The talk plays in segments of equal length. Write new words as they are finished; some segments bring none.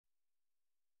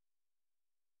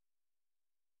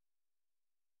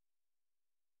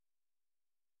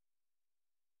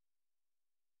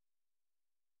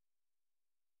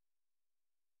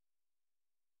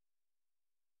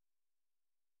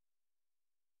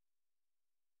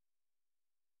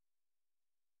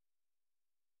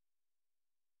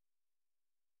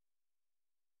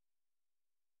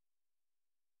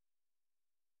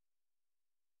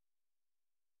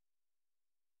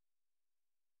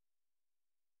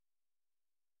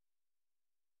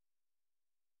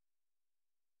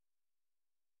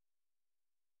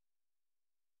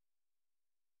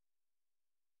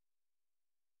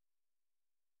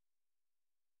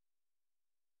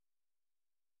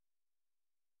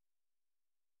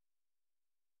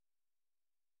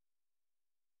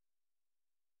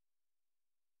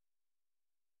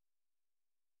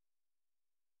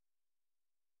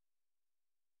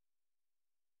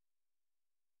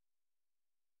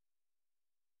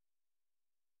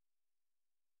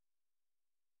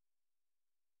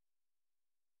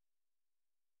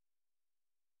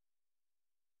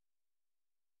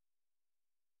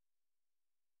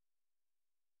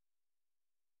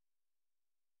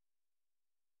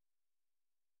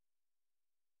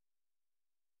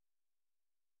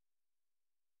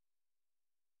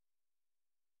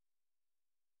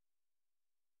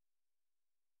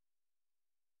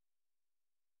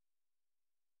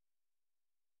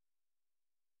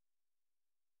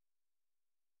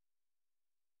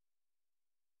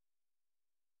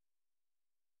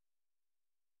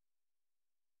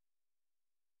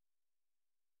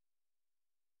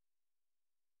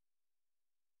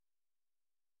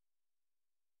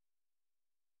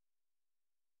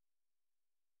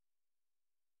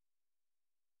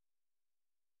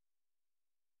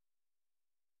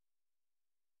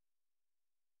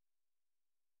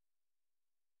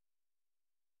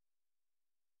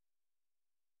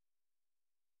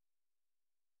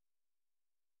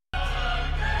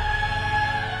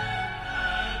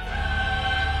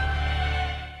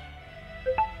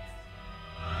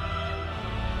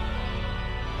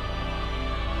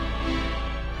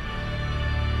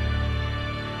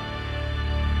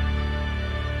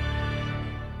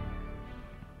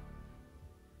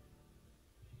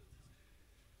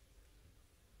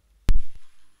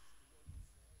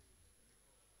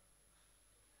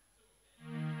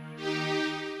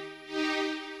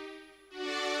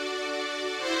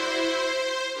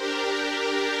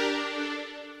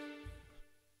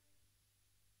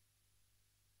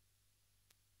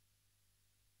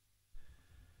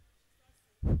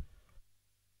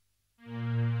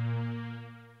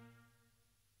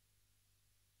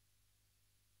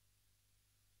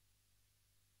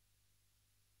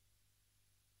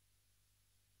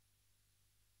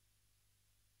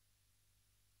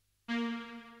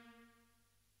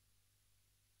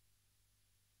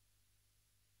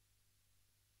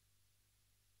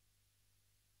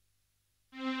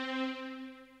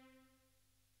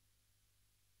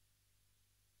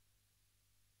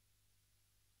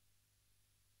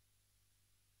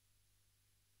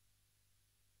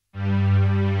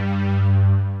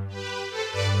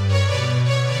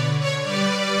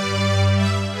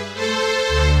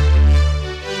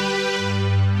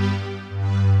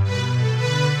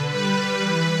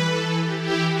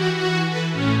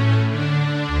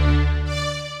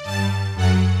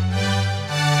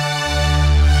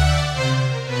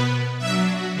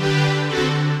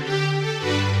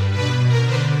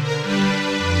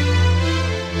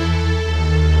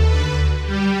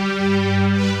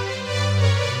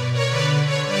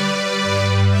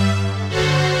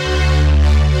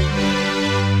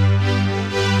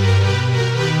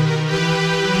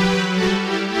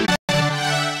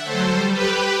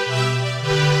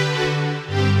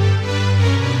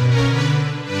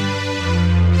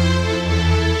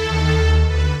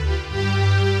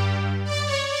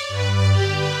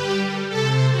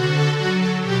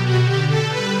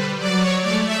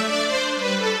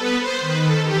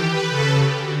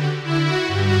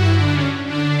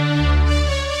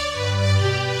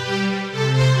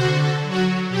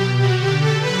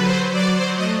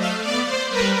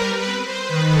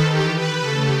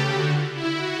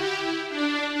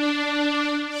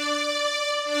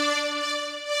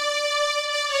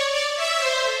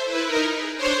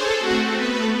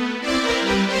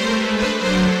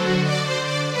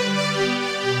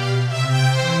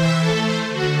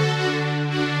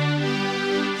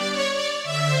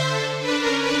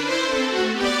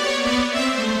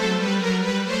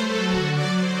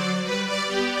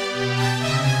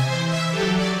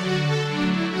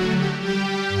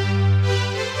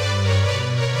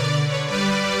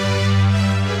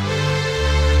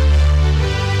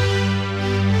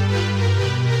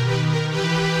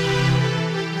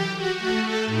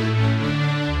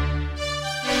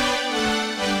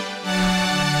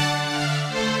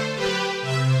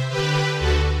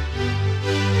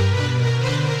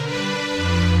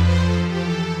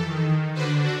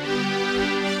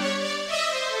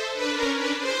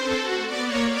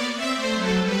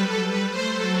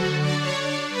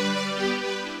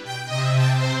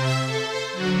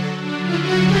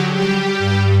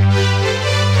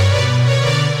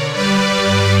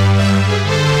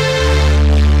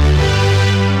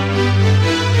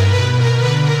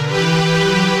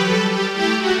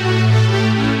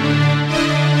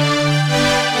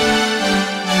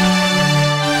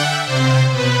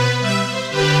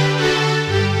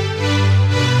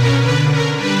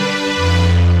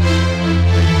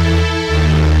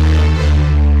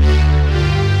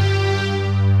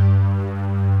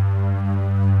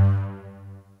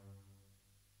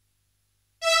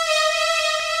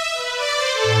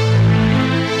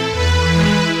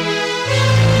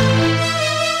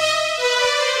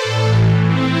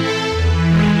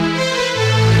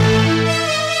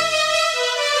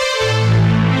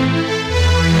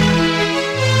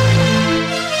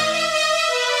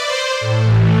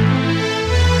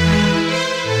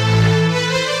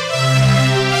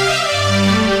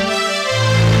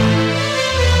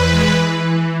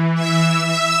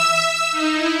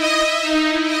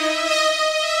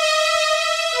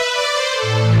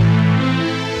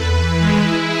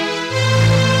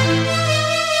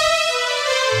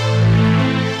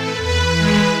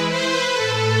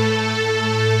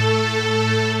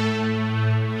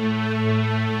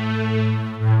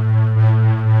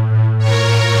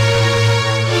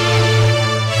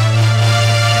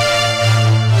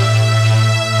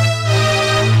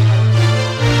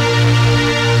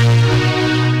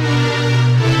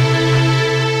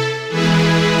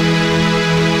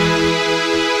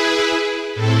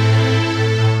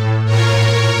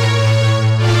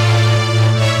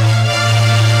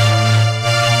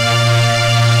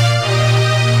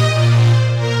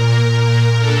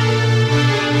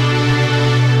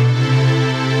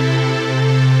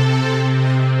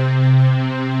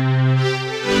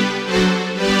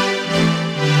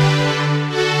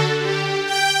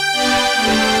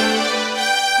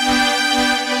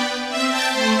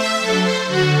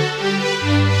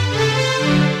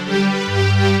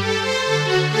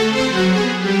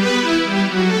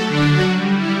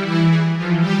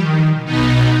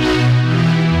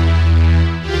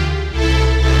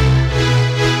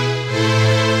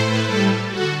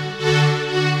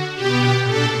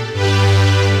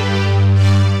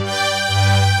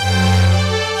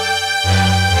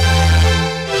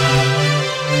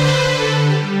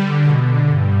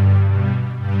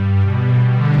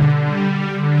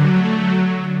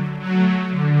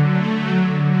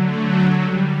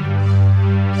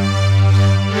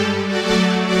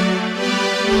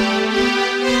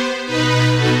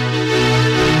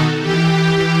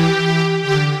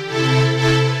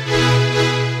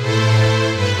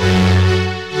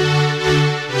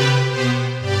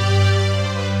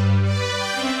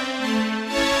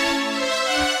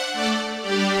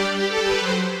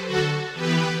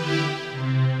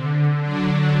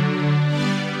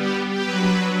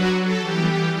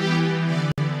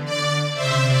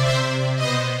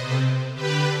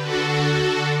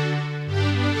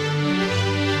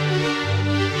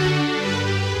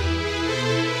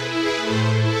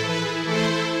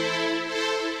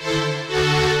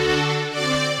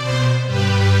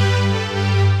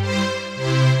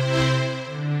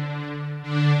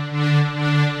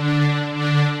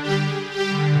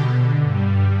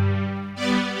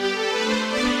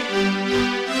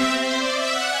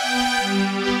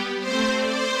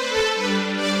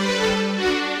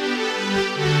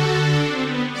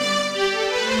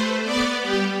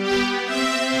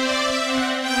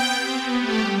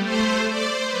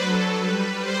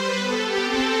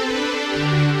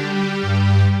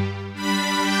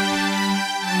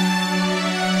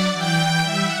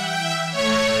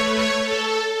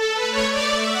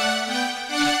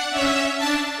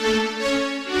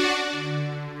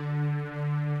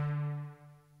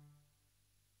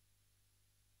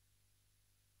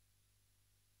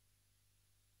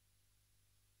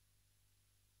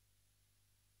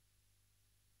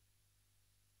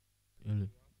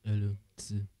Hello,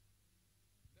 two.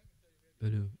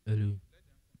 Hello, hello,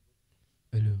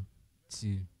 hello,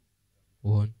 two.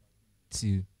 One,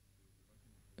 two.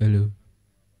 Hello,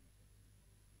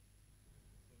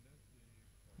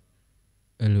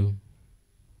 hello.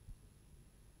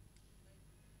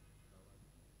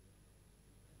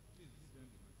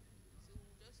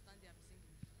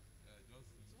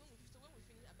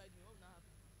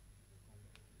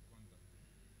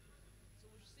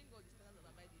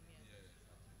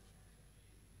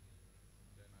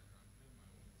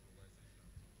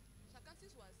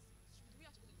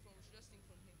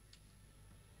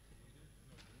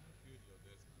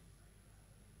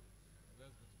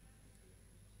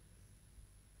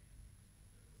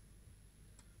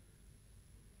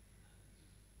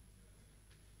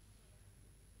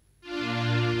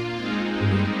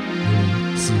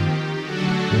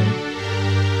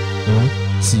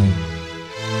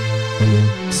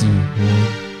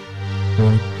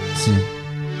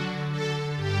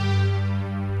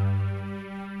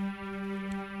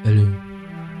 Hello.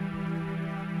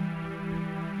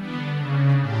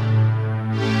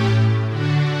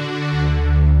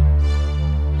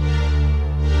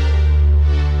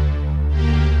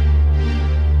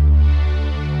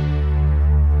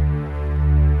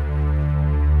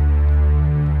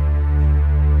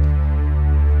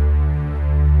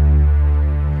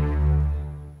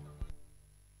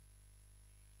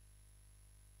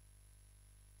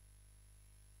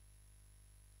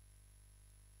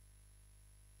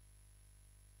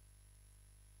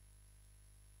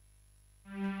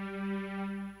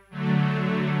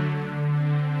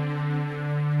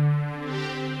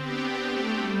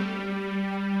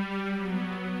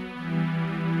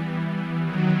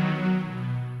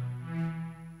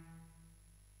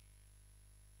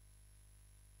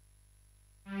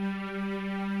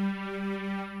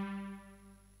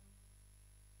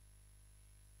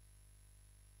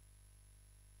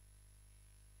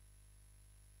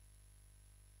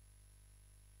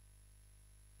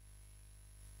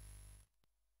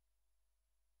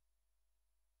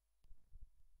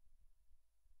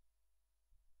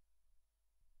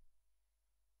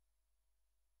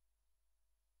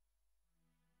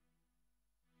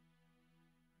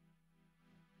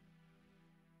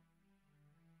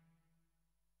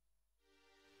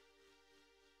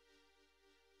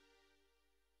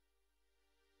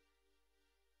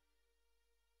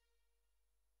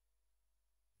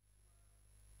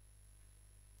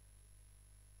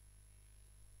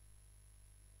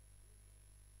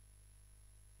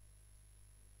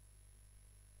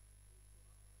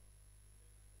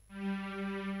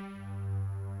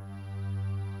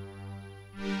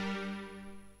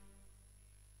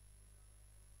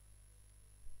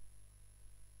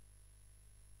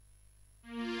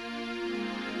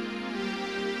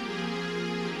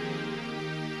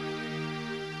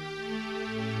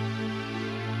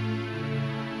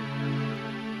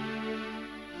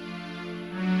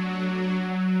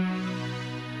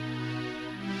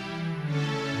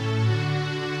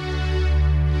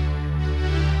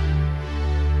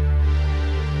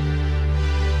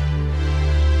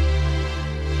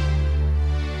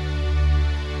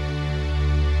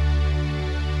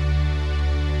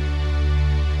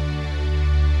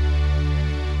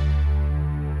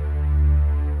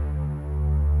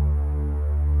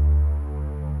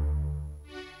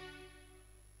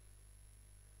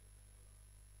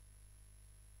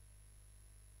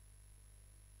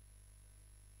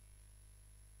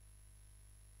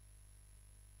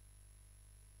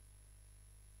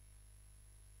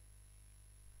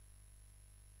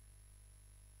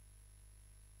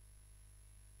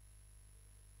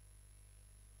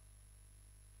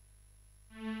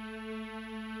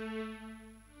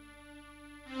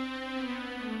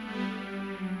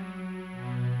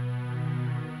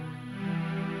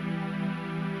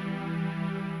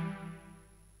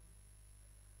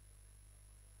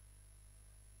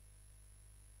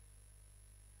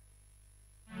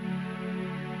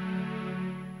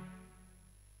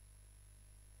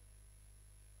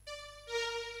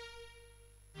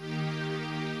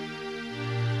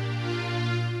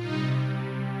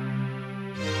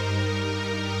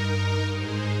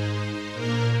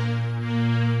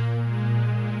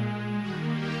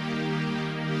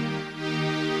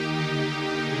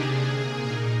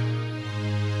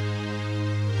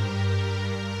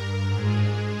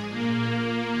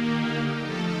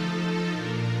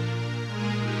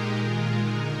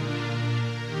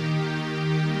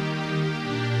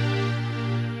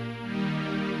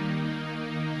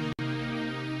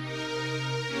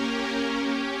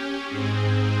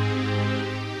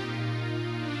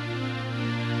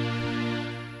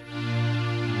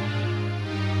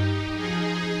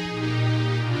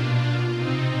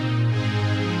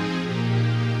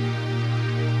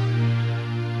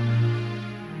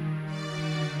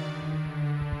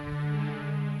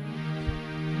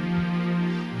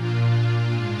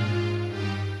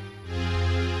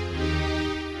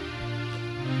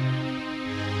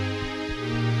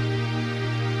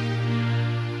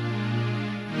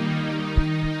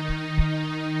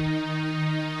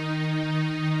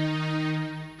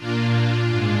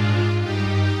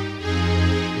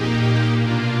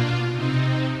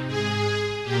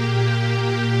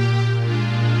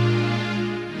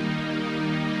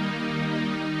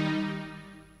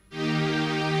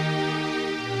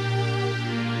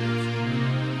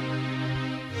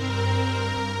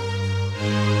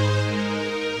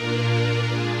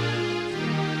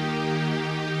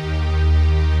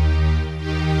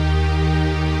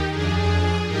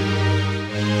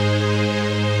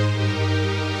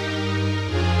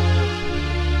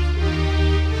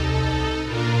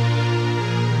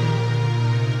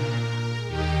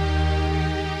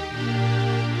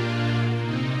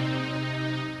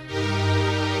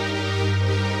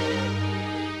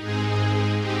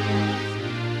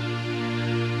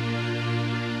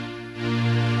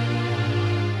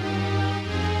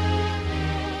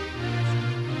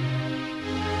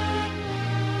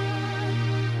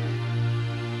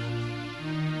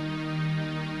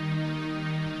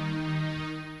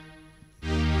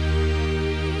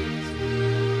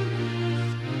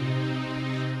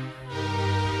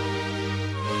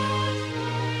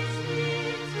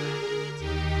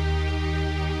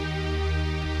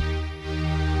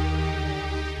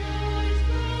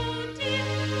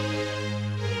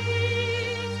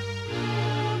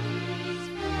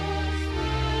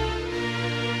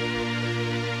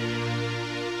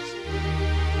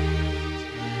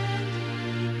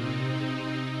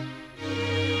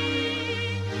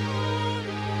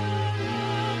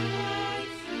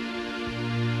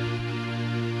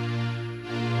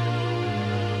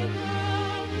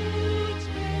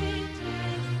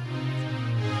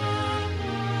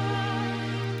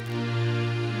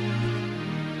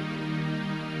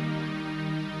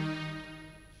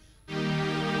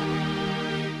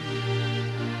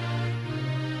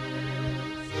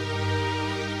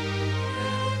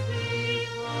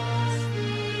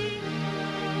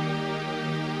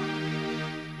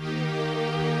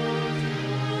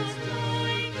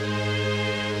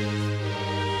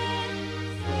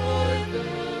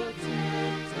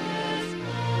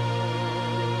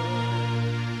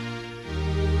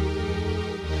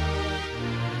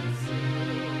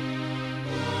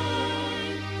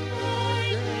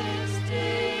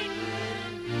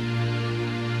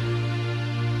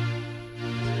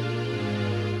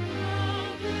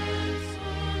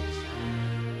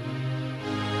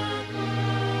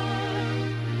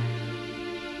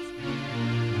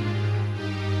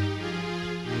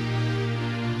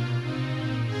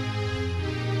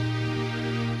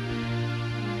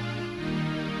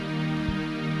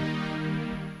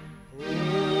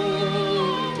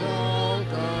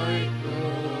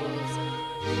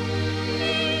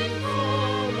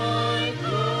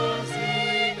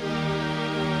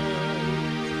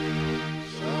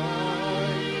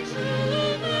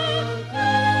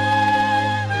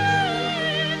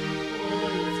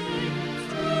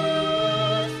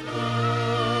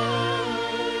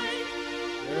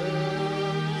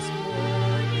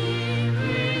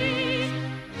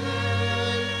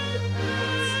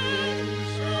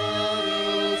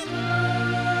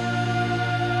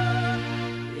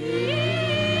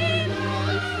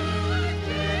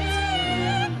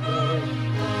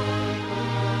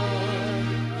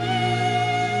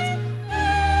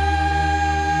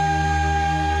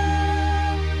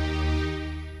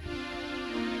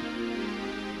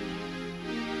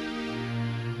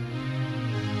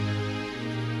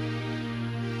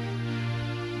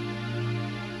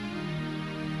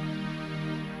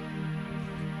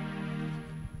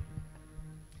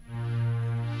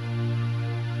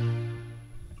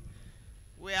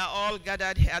 all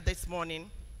gathered here this morning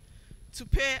to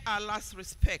pay our last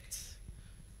respect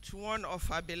to one of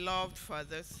our beloved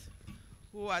fathers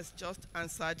who has just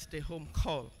answered the home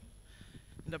call,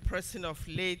 in the person of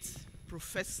late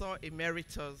Professor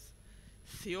Emeritus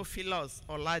Theophilus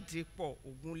Oladapo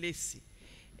Ogunlesi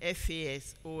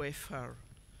FAS OFR.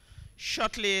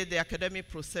 Shortly, the academic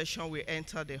procession will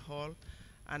enter the hall,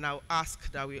 and I'll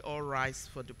ask that we all rise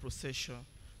for the procession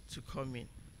to come in.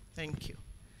 Thank you.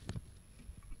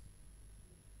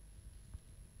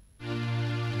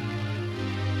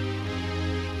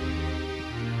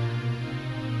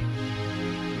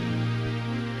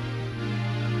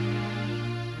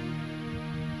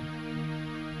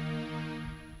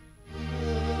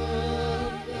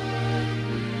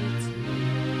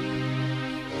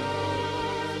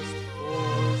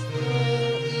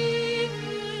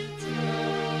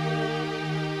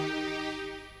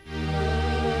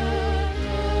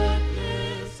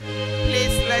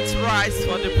 Let's rise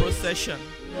for the procession.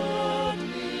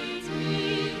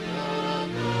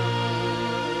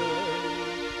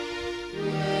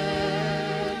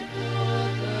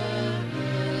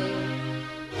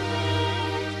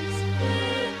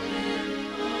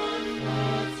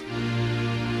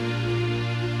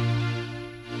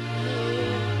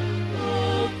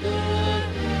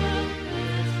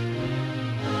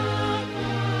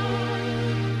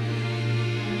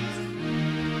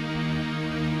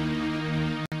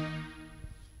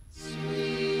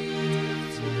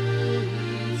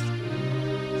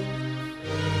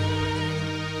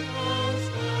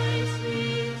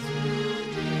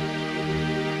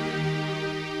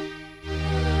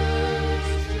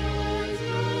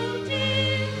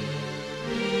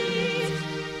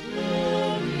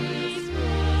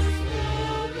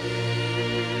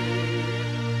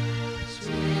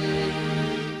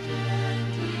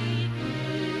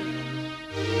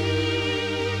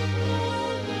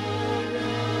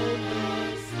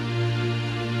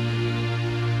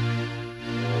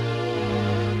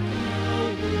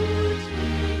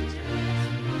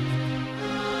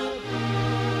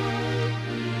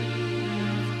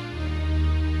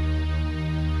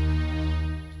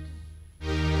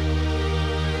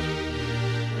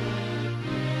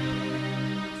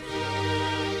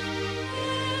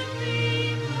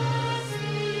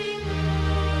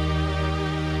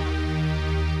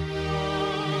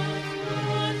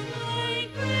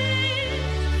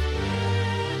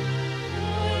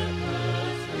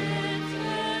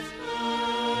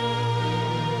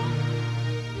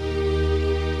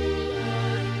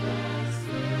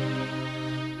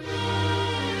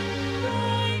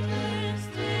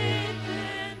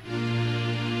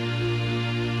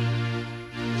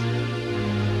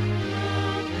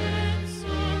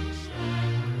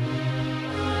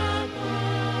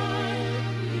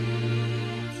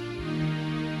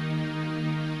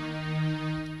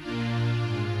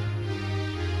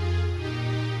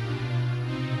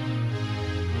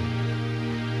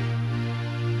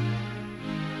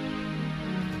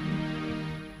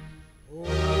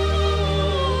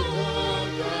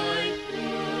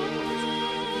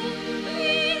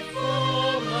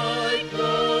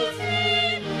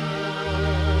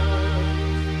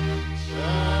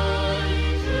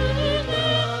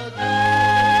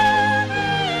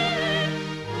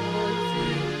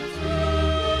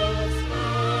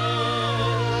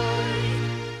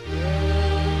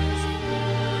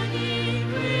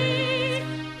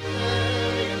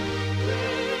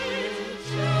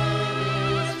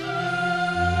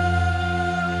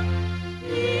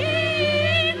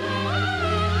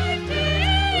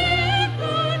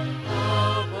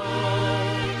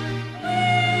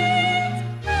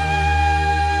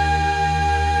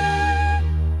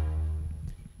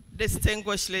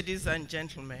 Distinguished ladies and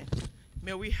gentlemen,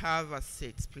 may we have a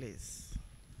seat, please.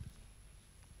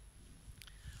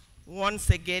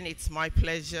 Once again, it's my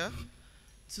pleasure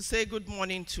to say good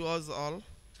morning to us all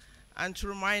and to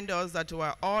remind us that we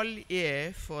are all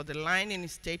here for the Line in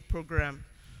State program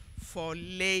for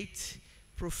late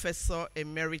Professor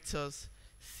Emeritus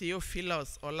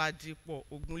Theophilus Oladapo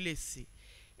Ogunlesi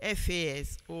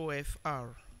FAS OFR.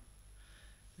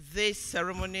 This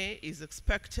ceremony is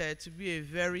expected to be a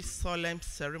very solemn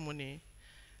ceremony,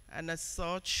 and as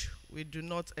such, we do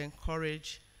not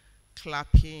encourage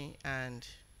clapping and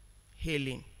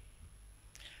hailing.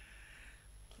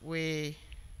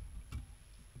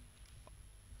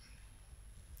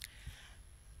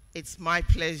 It's my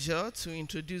pleasure to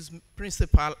introduce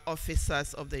principal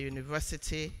officers of the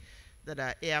university that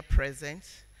are here present,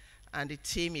 and the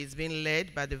team is being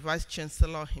led by the Vice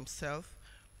Chancellor himself,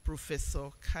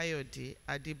 Professor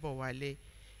Adebowale,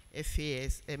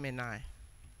 FAS MNI.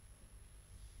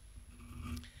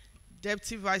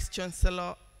 Deputy Vice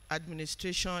Chancellor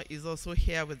Administration is also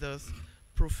here with us,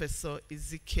 Professor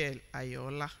Ezekiel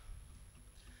Ayola.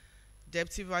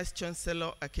 Deputy Vice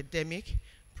Chancellor Academic,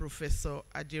 Professor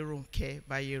Aderunke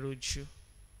Bayeroju.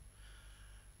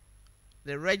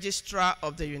 The Registrar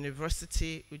of the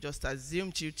University, who just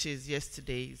assumed duties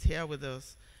yesterday, is here with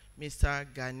us, Mr.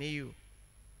 Ganiyu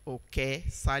Oke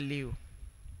Saliu.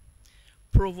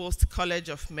 Provost College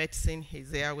of Medicine is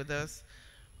here with us,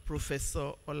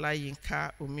 Professor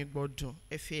Olayinka Omigbodun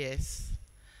FAS.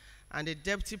 And the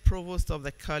Deputy Provost of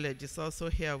the college is also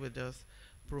here with us,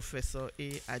 Professor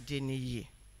A. Adeniyi.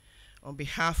 On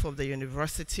behalf of the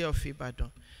University of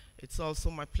Ibadan, it's also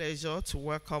my pleasure to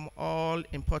welcome all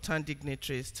important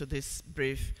dignitaries to this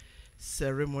brief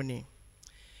ceremony.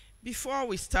 Before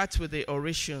we start with the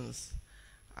orations,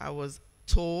 I was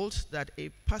told that a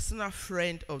personal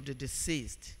friend of the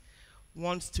deceased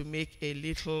wants to make a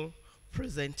little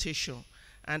presentation,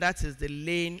 and that is the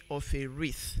laying of a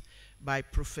wreath by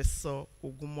Professor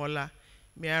Ogunmola.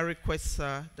 May I request,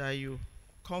 sir, that you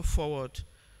come forward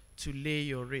to lay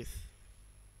your wreath.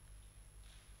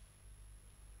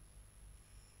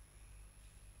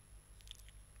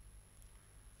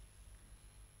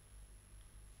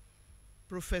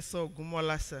 Professor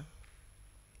Ogunmola, sir.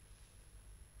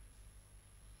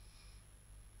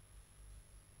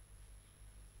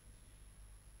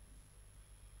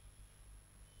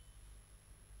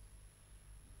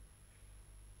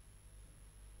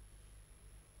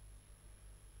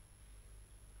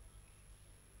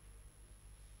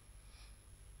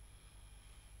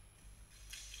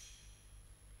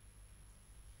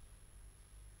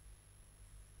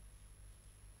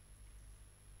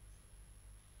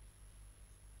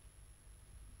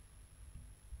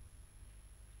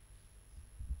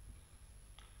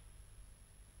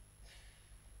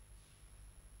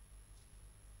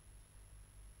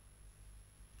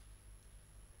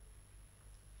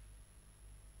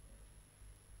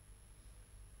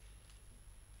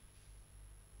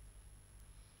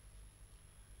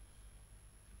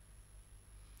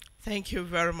 Thank you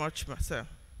very much, sir.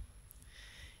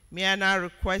 May I now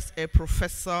request a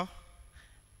professor,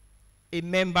 a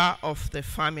member of the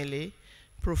family,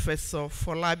 Professor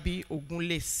Folabi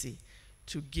Ogunlesi,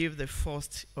 to give the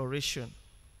first oration.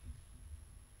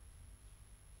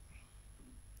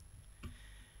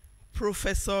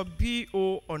 Professor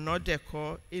B.O.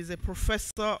 Onodeko is a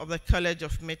professor of the College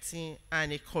of Medicine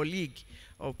and a colleague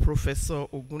of Professor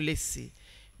Ogunlesi.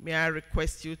 May I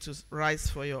request you to rise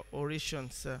for your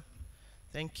oration, sir.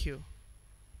 Thank you.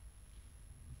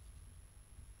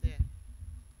 There.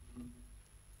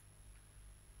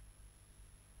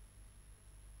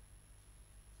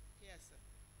 Yes, sir.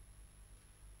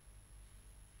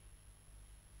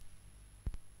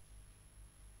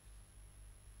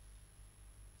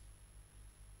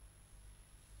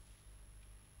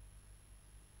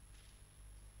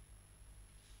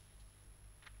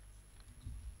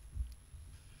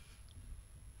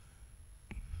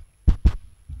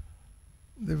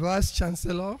 The Vice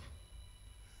Chancellor,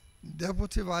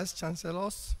 Deputy Vice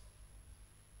Chancellors,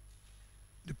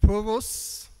 the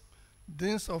Provosts,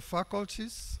 Deans of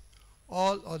Faculties,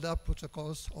 all other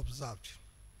protocols observed.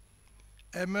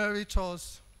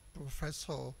 Emeritus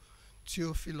Professor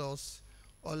Theophilus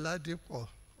Oladapo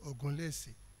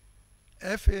Ogunlesi,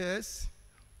 FAS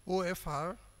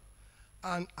OFR,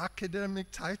 an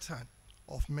academic titan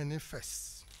of many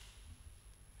faiths.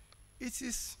 It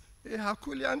is a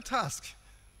Herculean task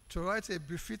to write a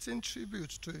befitting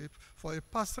tribute for a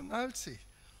personality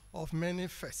of many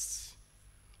faiths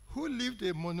who lived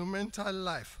a monumental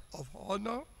life of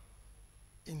honor,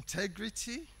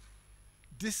 integrity,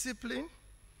 discipline,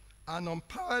 and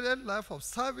unparalleled life of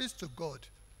service to God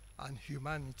and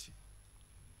humanity.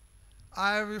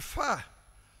 I refer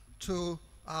to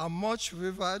our much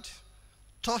revered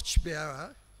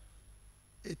torchbearer,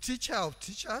 a teacher of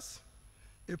teachers,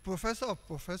 a professor of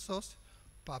professors,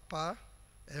 Papa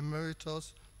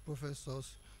Emeritus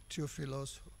Professors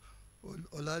Theophilus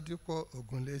Oladapo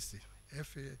Ogunlesi,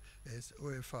 FAS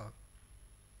OFR.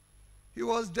 He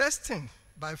was destined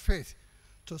by faith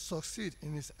to succeed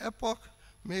in his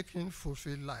epoch-making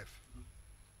fulfilled life.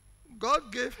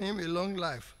 God gave him a long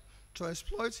life to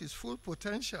exploit his full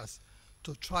potentials,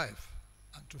 to thrive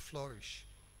and to flourish.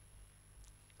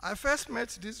 I first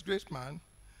met this great man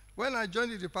when I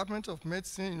joined the Department of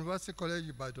Medicine, University College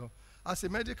Ibadan, as a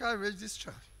medical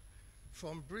registrar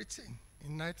from Britain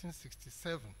in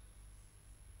 1967.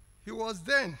 He was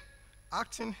then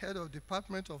acting head of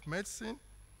Department of Medicine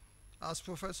as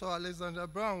Professor Alexander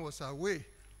Brown was away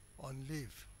on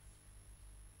leave.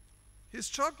 He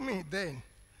struck me then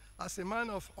as a man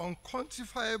of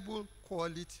unquantifiable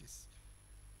qualities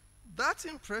That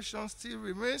impression still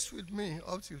remains with me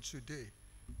up till today.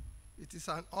 It is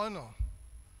an honor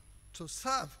to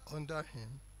serve under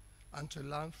him and to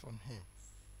learn from him.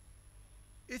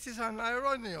 It is an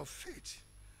irony of fate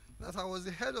that I was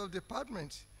the head of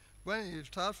department when he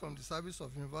retired from the service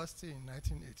of university in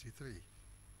 1983.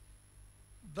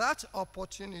 That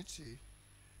opportunity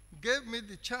gave me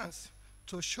the chance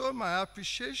to show my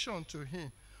appreciation to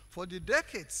him for the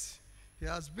decades he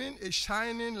has been a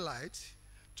shining light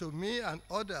to me and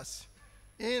others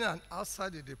in and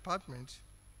outside the department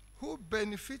who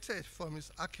benefited from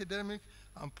his academic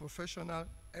and professional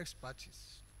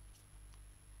expertise.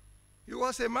 He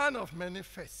was a man of many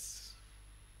faiths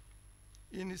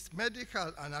in his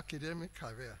medical and academic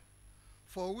career,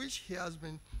 for which he has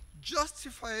been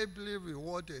justifiably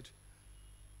rewarded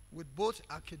with both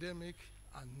academic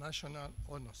and national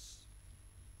honors.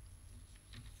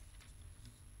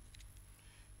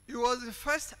 He was the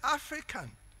first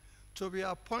African to be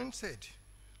appointed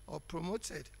or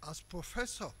promoted as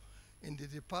professor in the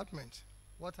department.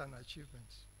 What an achievement.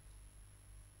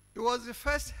 He was the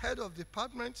first head of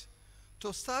department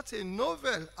to start a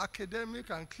novel academic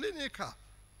and clinical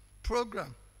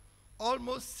program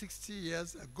almost 60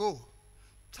 years ago,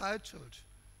 titled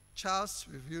Charles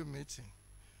Review Meeting,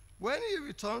 when he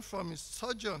returned from his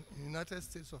sojourn in the United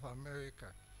States of America.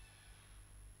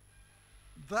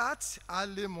 That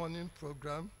early morning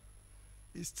program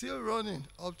is still running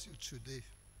up to today.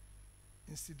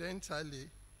 Incidentally,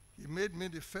 he made me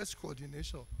the first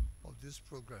coordinator of this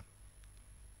program.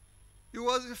 He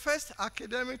was the first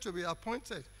academic to be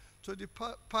appointed to the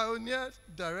pioneer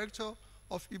director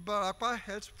of Ibadan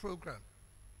Health Program,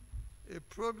 a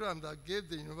program that gave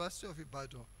the University of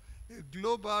Ibadan a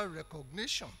global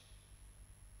recognition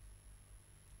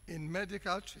in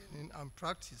medical training and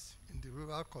practice in the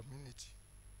rural community.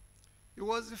 He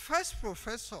was the first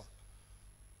professor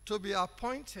to be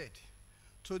appointed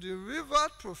to the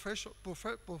revered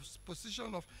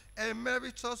position of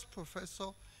Emeritus Professor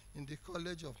in the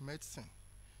College of Medicine,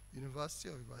 University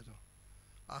of Ibadan.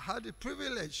 I had the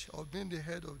privilege of being the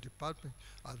head of department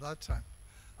at that time,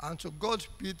 and to God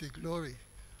be the glory,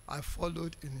 I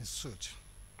followed in his suit.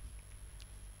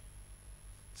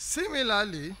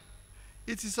 Similarly,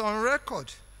 it is on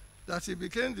record that he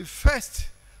became the first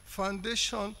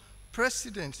foundation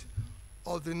president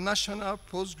of the National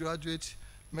Postgraduate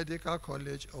Medical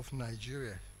College of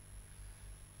Nigeria.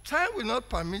 Time will not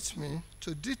permit me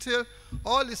to detail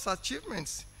all his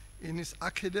achievements in his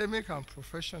academic and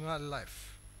professional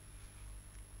life,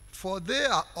 for they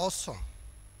are awesome.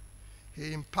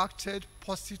 He impacted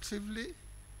positively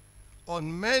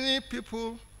on many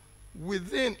people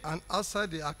within and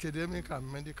outside the academic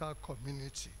and medical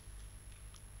community.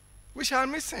 We shall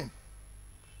miss him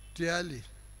dearly,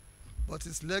 but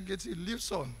his legacy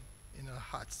lives on in our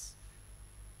hearts.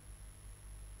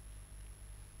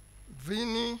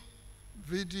 Vini,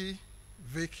 Vidi,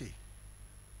 Vici.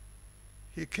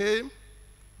 He came,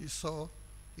 he saw,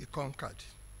 he conquered.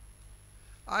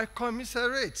 I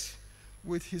commiserate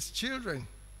with his children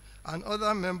and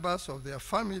other members of their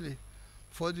family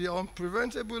for the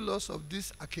unpreventable loss of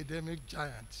this academic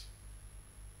giant.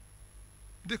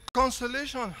 The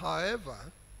consolation, however,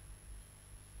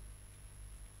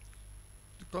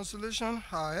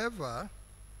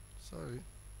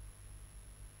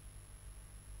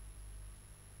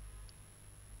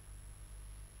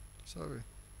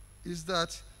 is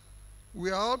that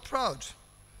we are all proud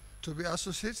to be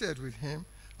associated with him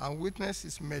and witness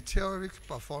his meteoric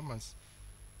performance.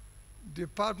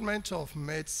 Department of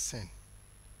Medicine,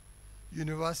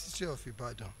 University of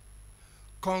Ibadan,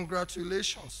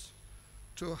 congratulations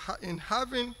in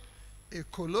having a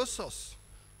colossus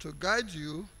to guide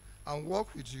you and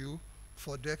work with you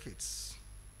for decades.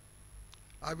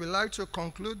 I would like to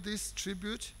conclude this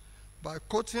tribute by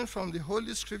quoting from the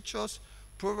Holy Scriptures,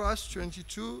 Proverbs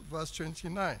 22, verse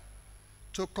 29,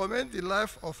 to commend the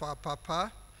life of our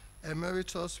Papa,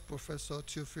 Emeritus Professor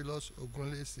Theophilus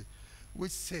Oladapo,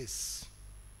 which says,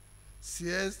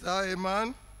 "Seest thou a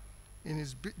man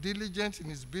diligent in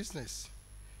his business,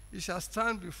 he shall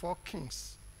stand before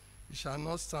kings, he shall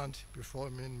not stand before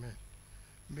men.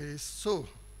 May his soul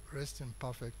rest in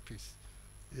perfect peace."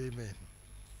 Amen.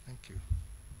 Thank you.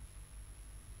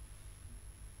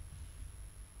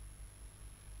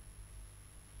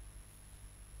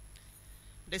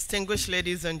 Distinguished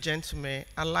ladies and gentlemen,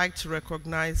 I'd like to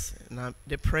recognize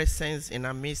the presence in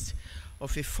our midst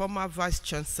of a former Vice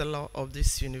Chancellor of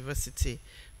this university,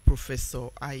 Professor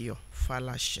Ayo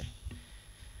Falashe.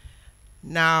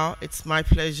 Now, it's my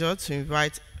pleasure to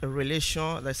invite a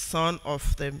relation, the son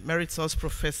of the Emeritus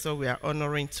Professor we are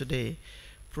honoring today,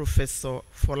 Professor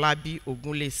Folabi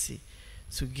Ogunlesi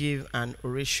to give an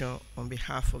oration on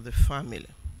behalf of the family.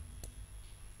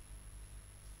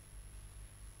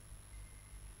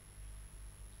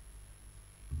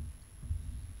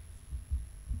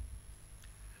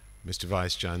 Mr.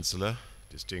 Vice Chancellor,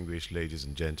 distinguished ladies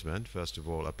and gentlemen, first of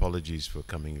all, apologies for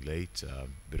coming late, a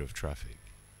bit of traffic.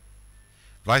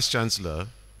 Vice Chancellor,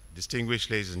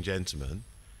 distinguished ladies and gentlemen,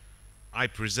 I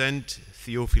present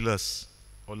Theophilus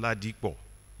Oladapo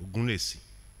Ogunlesi,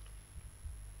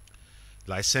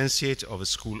 Licentiate of the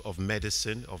School of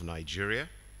Medicine of Nigeria,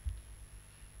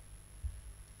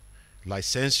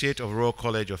 Licentiate of the Royal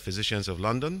College of Physicians of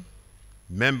London,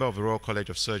 Member of the Royal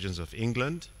College of Surgeons of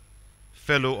England,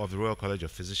 Fellow of the Royal College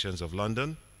of Physicians of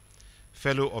London,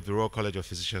 Fellow of the Royal College of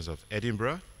Physicians of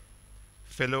Edinburgh,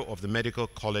 Fellow of the Medical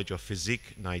College of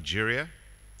Physique, Nigeria,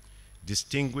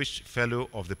 Distinguished Fellow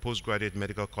of the Postgraduate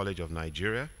Medical College of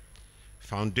Nigeria,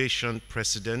 Foundation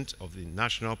President of the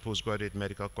National Postgraduate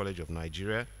Medical College of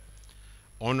Nigeria,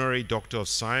 Honorary Doctor of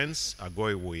Science,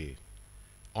 Agoiwoye,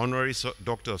 Honorary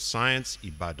Doctor of Science,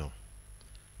 Ibadan,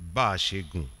 Ba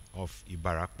Shegun of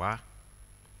Ibarakwa,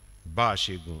 Ba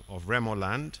Shegun of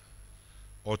Remoland,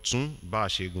 Otun Ba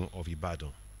Shegun of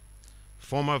Ibadan,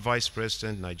 former Vice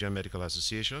President, Nigerian Medical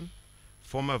Association,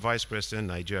 former Vice President,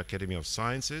 Nigeria Academy of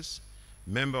Sciences,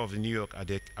 member of the New York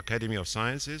Academy of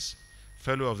Sciences,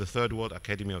 Fellow of the Third World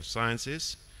Academy of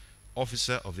Sciences,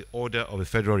 Officer of the Order of the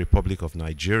Federal Republic of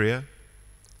Nigeria,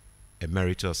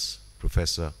 Emeritus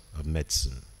Professor of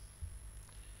Medicine.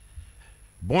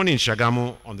 Born in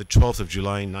Shagamu on the 12th of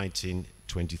July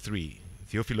 1923,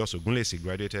 Theophilus Ogunlesi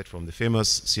graduated from the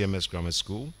famous CMS Grammar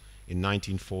School in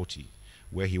 1940,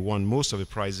 where he won most of the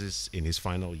prizes in his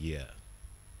final year.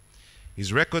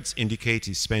 His records indicate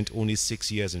he spent only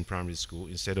 6 years in primary school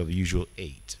instead of the usual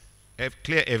 8.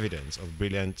 Clear evidence of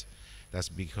brilliance that's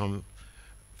become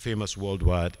famous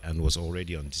worldwide and was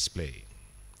already on display.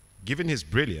 Given his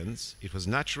brilliance, it was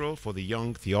natural for the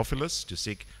young Theophilus to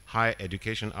seek higher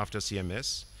education after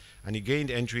CMS, and he gained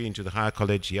entry into the Higher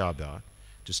College Yaba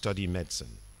to study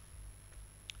medicine.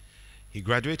 He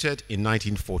graduated in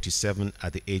 1947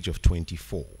 at the age of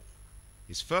 24.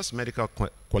 His first medical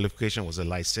qualification was a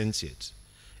licentiate,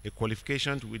 a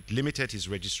qualification which limited his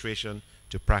registration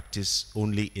to practice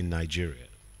only in Nigeria.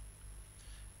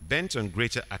 Bent on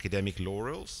greater academic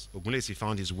laurels, Ogunlesi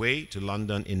found his way to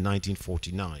London in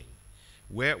 1949,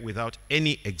 where without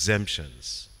any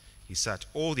exemptions, he sat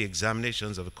all the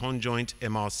examinations of a conjoint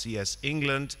MRCS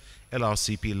England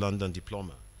LRCP London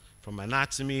diploma, from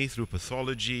anatomy through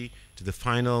pathology to the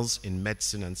finals in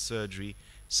medicine and surgery,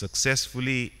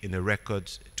 successfully in a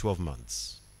record 12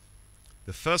 months.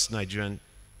 The first Nigerian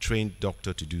trained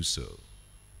doctor to do so.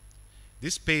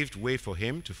 This paved way for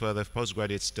him to further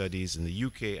postgraduate studies in the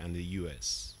UK and the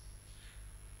US.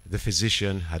 The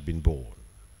physician had been born.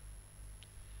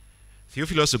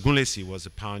 Theophilus Ogunlesi was a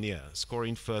pioneer,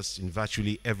 scoring first in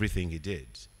virtually everything he did.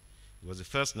 He was the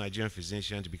first Nigerian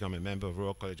physician to become a member of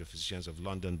Royal College of Physicians of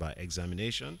London by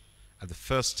examination at the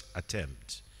first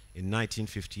attempt in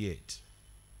 1958,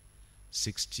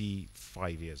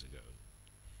 65 years ago.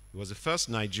 He was the first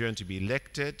Nigerian to be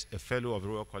elected a Fellow of the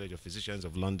Royal College of Physicians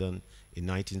of London in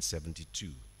 1972.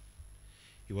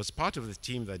 He was part of the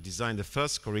team that designed the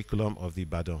first curriculum of the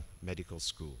Ibadan Medical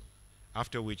School,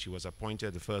 after which he was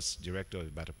appointed the first director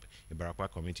of the Ibarakwa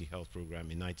Community Health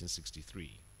Program in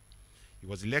 1963. He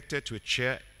was elected to a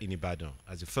chair in Ibadan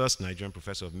as the first Nigerian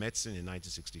professor of medicine in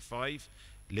 1965.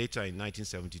 Later in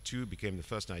 1972, became the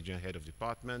first Nigerian head of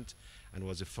department and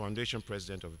was the foundation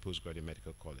president of the Postgraduate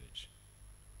Medical College.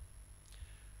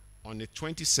 On his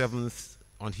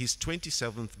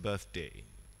 27th birthday,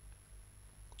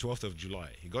 12th of July,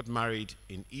 he got married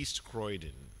in East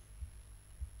Croydon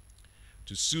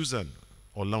to Susan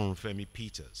Olonfemi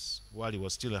Peters while he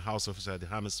was still a house officer at the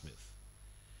Hammersmith.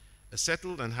 A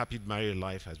settled and happy married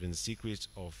life has been the secret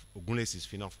of Ogunlesi's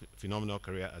phenomenal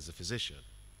career as a physician.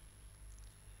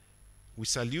 We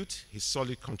salute his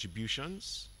solid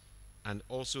contributions and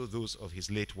also those of his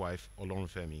late wife,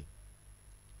 Olonfemi.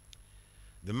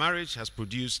 The marriage has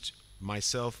produced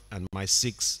myself and my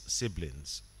 6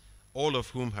 siblings, all of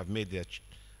whom have made their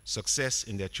success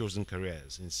in their chosen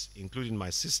careers, including my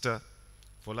sister,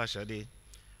 Fola Shade,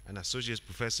 an associate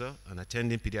professor and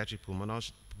attending pediatric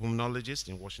pulmonologist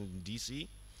in Washington, D.C.,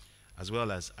 as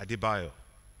well as Adebowale,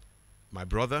 my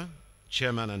brother,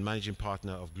 chairman and managing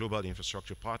partner of Global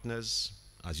Infrastructure Partners,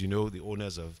 as you know, the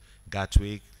owners of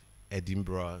Gatwick,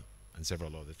 Edinburgh, and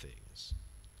several other things.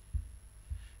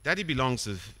 Daddy belongs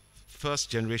to the first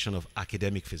generation of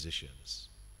academic physicians.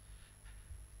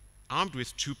 Armed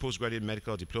with 2 postgraduate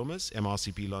medical diplomas,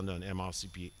 MRCP London and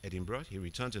MRCP Edinburgh, he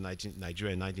returned to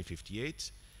Nigeria in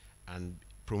 1958 and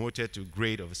promoted to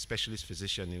grade of a specialist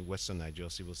physician in Western Nigeria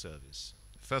Civil Service.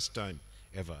 First time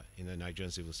ever in the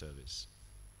Nigerian Civil Service.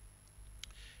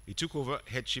 He took over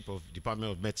headship of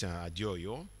Department of Medicine at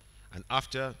Adeoyo, and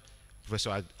after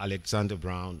Professor Alexander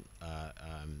Brown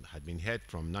had been head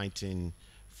from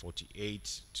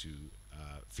 1948 to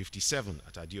 57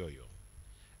 at Adeoyo.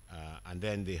 And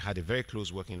then they had a very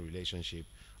close working relationship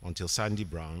until Sandy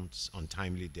Brown's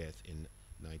untimely death in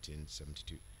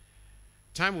 1972.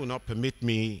 Time will not permit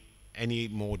me any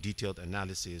more detailed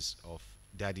analysis of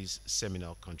Daddy's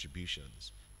seminal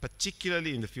contributions,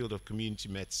 particularly in the field of community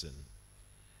medicine.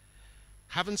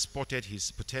 Having spotted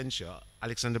his potential,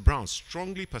 Alexander Brown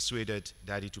strongly persuaded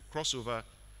Daddy to cross over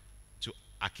to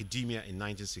academia in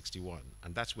 1961,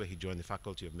 and that's where he joined the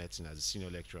Faculty of Medicine as a senior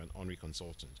lecturer and honorary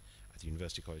consultant at the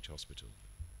University College Hospital.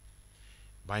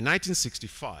 By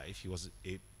 1965, he was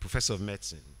a professor of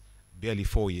medicine, barely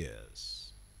 4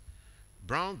 years.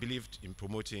 Brown believed in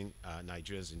promoting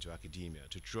Nigerians into academia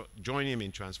to join him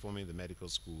in transforming the medical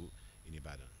school in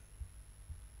Ibadan.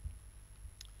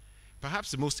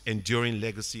 Perhaps the most enduring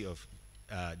legacy of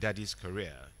Daddy's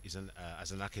career is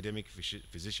as an academic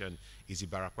physician is the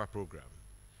Barakwa program,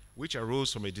 which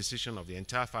arose from a decision of the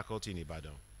entire faculty in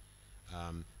Ibadan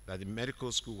that the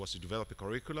medical school was to develop a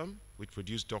curriculum which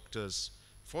produced doctors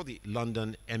for the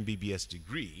London MBBS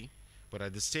degree, but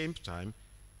at the same time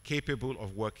capable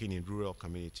of working in rural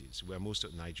communities where most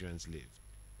of Nigerians live.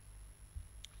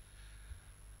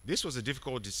 This was a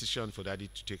difficult decision for Daddy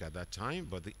to take at that time,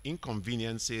 but the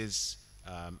inconveniences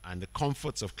and the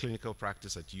comforts of clinical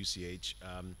practice at UCH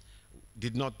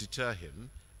did not deter him,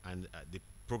 and the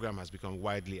program has become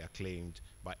widely acclaimed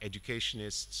by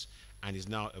educationists and is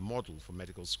now a model for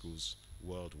medical schools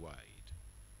worldwide.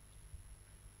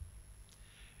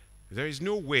 There is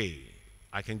no way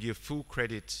I can give full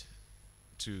credit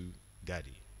to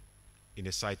Daddy in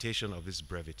a citation of this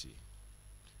brevity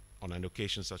on an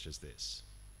occasion such as this.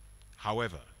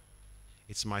 However,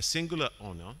 it's my singular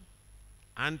honor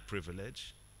and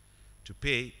privilege to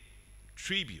pay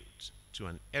tribute to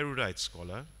an erudite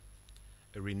scholar,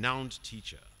 a renowned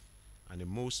teacher, and a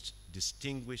most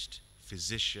distinguished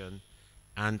physician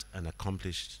and an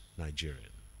accomplished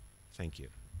Nigerian. Thank you.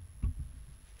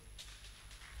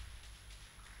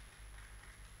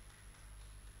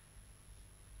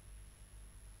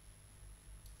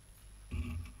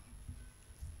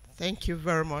 Thank you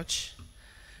very much.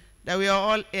 That we are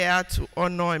all here to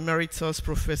honor Emeritus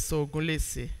Professor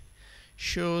Ogunlesi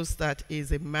shows that he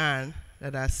is a man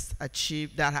that has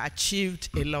achieved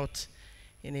a lot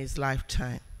in his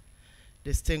lifetime.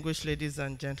 Distinguished ladies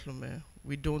and gentlemen,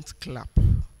 we don't clap.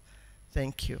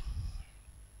 Thank you.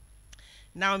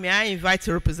 Now may I invite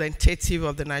a representative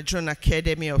of the Nigerian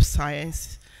Academy of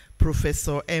Science,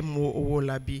 Professor M.O.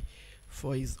 Owolabi,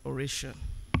 for his oration.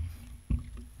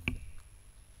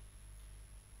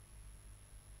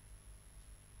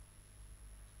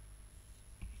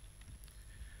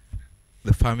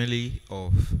 The family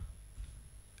of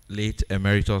late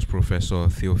Emeritus Professor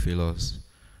Theophilus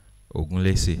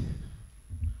Oladapo,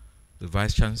 the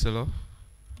Vice Chancellor,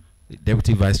 the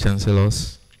Deputy Vice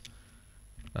Chancellors,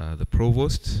 the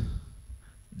Provost,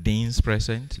 Deans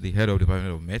present, the Head of the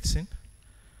Department of Medicine,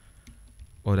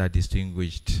 other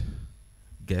distinguished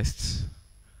guests,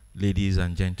 ladies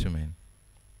and gentlemen.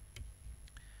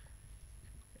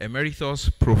 Emeritus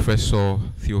Professor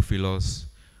Theophilus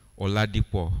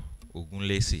Oladapo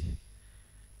Ogunlesi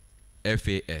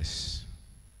FAS,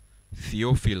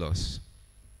 Theophilus,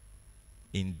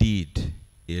 indeed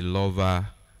a lover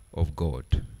of God.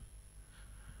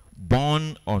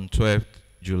 Born on 12th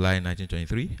July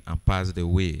 1923 and passed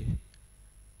away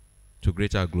to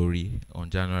greater glory on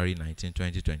January 19,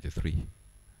 2023.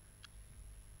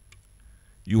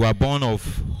 You were born of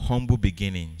humble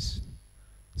beginnings,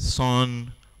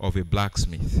 son of a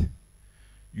blacksmith.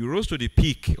 You rose to the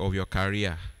peak of your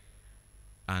career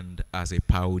and as a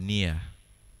pioneer,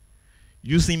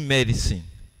 using medicine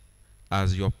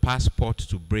as your passport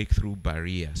to break through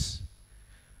barriers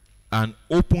and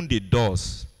open the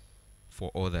doors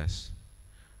for others.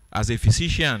 As a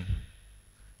physician,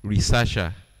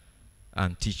 researcher,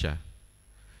 and teacher,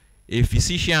 a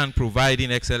physician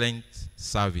providing excellent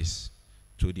service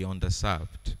to the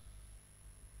underserved,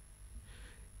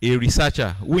 a researcher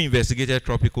who investigated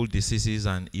tropical diseases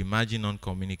and emerging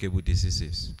non-communicable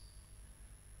diseases,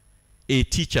 a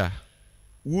teacher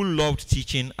who loved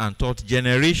teaching and taught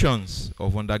generations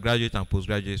of undergraduate and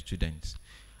postgraduate students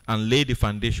and laid the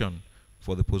foundation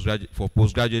for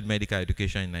postgraduate medical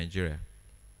education in Nigeria.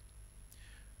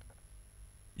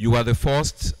 You are the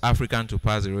first African to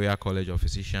pass the Royal College of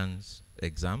Physicians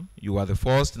exam. You are the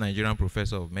first Nigerian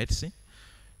professor of medicine.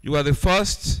 You are the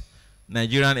first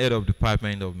Nigerian head of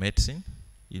Department of Medicine,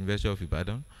 University of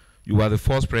Ibadan. You are the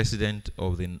first president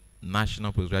of the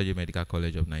National Postgraduate Medical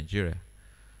College of Nigeria.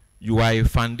 You are a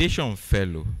foundation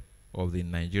fellow of the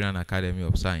Nigerian Academy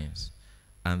of Science,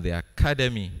 and the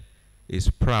Academy is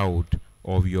proud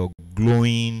of your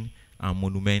glowing and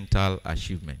monumental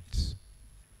achievements.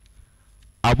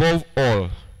 Above all,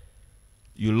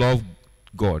 you love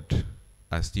God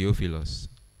as Theophilus.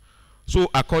 So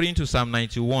according to Psalm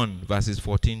 91, verses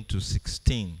 14 to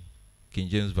 16, King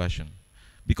James Version,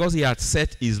 because he hath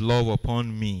set his love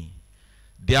upon me,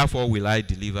 therefore will I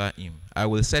deliver him. I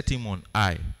will set him on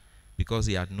high, because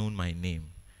he hath known my name.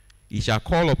 He shall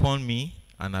call upon me,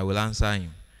 and I will answer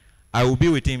him. I will be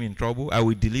with him in trouble. I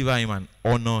will deliver him and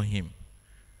honor him.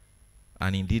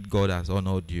 And indeed God has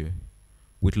honored you.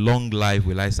 With long life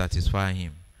will I satisfy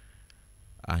him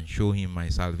and show him my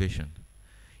salvation.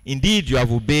 Indeed, you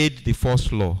have obeyed the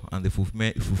first law and the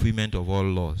fulfillment of all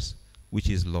laws, which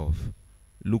is love.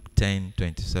 Luke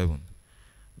 10:27.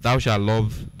 Thou shalt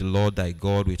love the Lord thy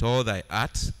God with all thy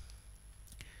heart,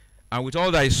 and with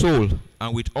all thy soul,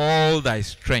 and with all thy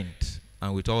strength,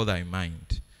 and with all thy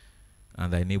mind,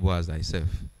 and thy neighbor as thyself.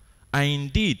 And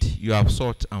indeed, you have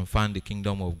sought and found the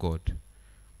kingdom of God.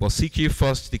 But seek ye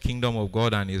first the kingdom of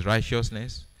God and his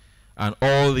righteousness, and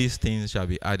all these things shall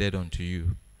be added unto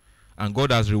you. And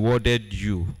God has rewarded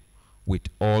you with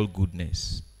all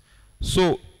goodness.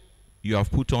 So you have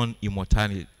put on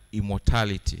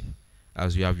immortality,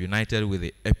 as you have united with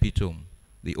the epitome,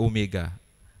 the omega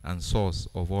and source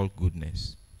of all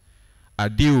goodness.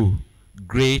 Adieu,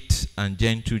 great and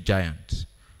gentle giant,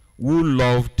 who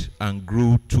loved and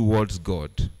grew towards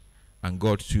God, and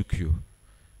God took you.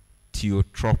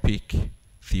 Theotropic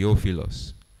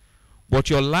Theophilus. But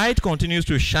your light continues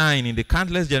to shine in the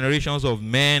countless generations of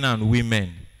men and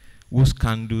women whose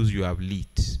candles you have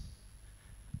lit,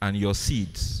 and your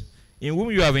seeds, in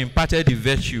whom you have imparted the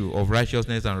virtue of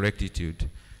righteousness and rectitude,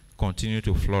 continue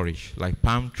to flourish like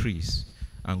palm trees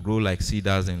and grow like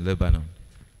cedars in Lebanon.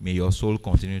 May your soul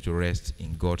continue to rest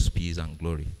in God's peace and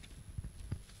glory.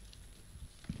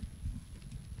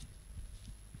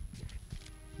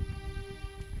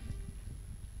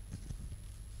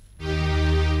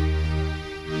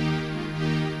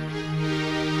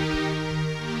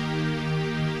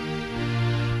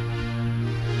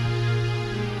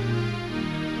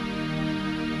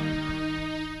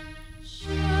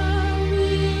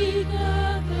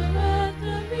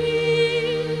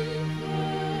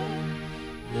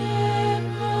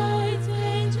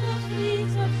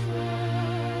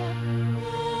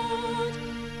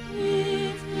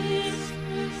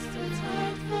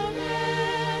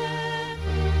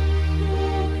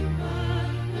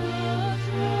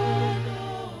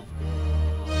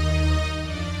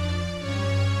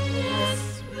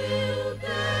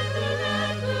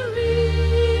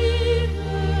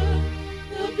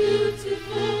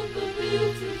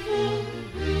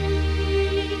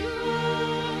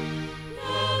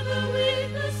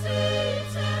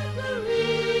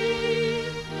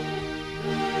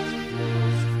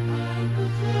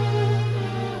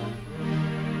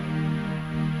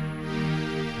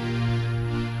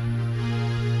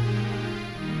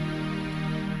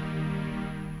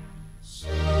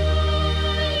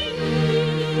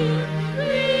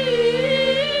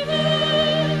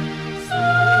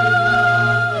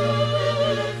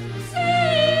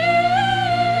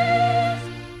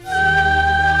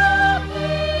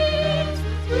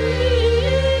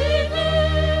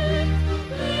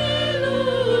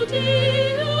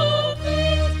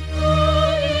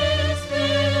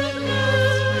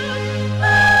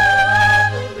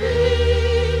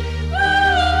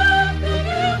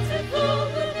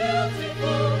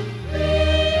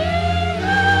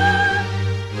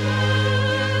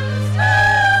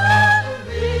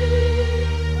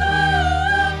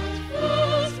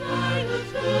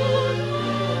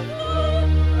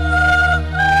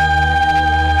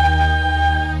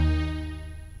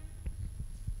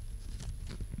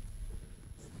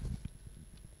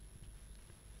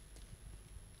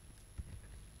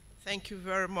 Thank you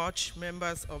very much,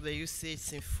 members of the UCH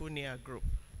Symphonia Group.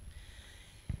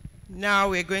 Now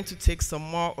we're going to take some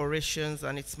more orations,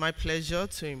 and it's my pleasure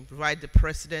to invite the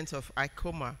president of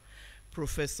ICOMA,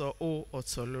 Professor O.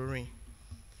 Otolorin.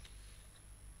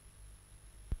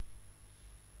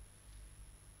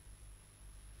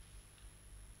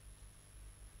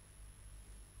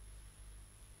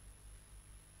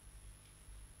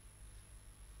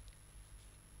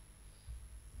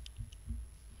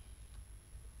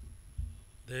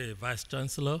 The Vice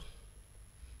Chancellor,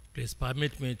 Please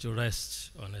permit me to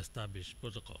rest on established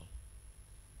protocol.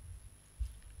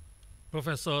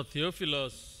 Professor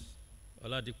Theophilus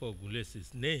Oladapo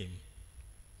Ogunlesi's name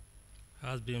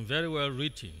has been very well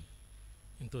written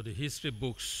into the history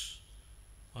books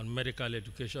on medical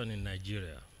education in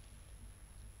Nigeria.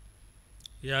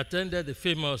 He attended the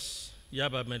famous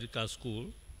Yaba Medical School,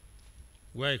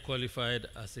 where he qualified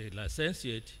as a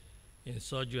licentiate in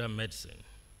surgery and medicine.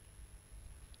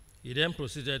 He then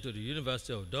proceeded to the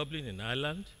University of Dublin in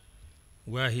Ireland,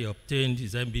 where he obtained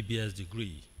his MBBS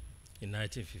degree in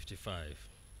 1955.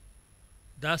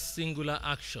 That singular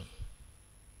action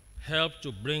helped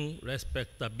to bring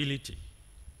respectability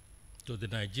to the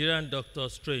Nigerian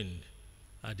doctors trained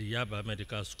at the Yaba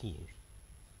Medical School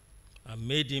and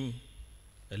made him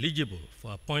eligible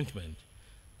for appointment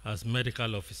as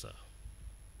medical officer,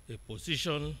 a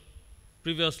position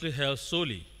previously held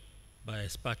solely by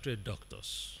expatriate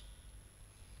doctors.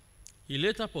 He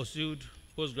later pursued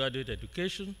postgraduate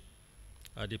education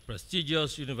at the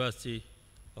prestigious University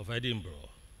of Edinburgh,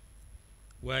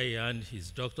 where he earned his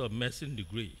Doctor of Medicine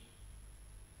degree.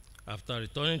 After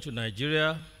returning to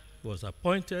Nigeria, he was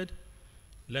appointed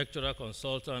lecturer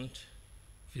consultant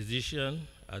physician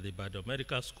at the Ibadan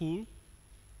Medical School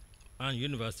and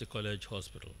University College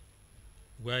Hospital,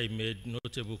 where he made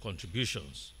notable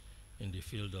contributions in the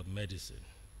field of medicine.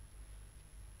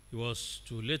 He was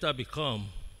to later become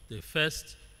the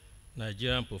first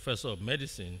Nigerian professor of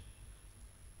medicine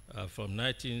from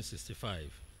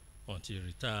 1965 until he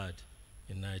retired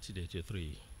in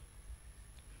 1983.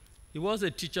 He was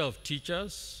a teacher of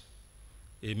teachers,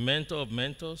 a mentor of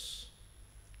mentors,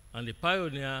 and a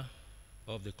pioneer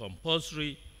of the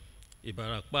compulsory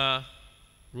Ibarakpa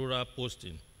rural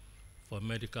posting for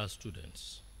medical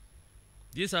students.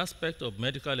 This aspect of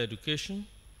medical education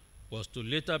was to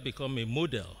later become a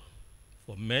model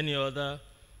for many other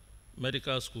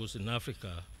medical schools in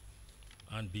Africa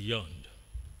and beyond.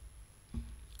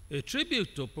 A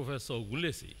tribute to Professor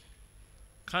Ogunlesi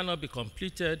cannot be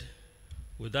completed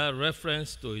without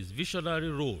reference to his visionary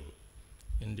role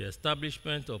in the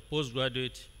establishment of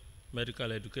postgraduate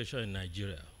medical education in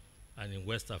Nigeria and in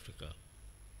West Africa.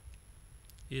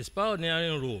 His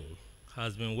pioneering role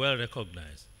has been well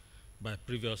recognized by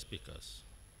previous speakers.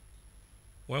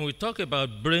 When we talk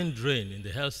about brain drain in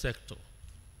the health sector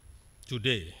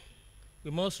today,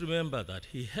 we must remember that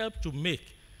he helped to make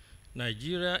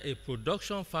Nigeria a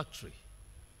production factory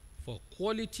for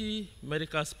quality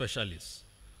medical specialists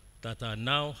that are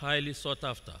now highly sought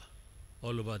after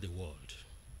all over the world.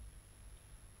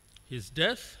 His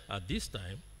death at this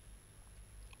time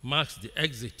marks the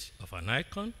exit of an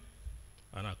icon,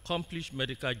 an accomplished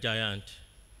medical giant,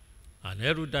 an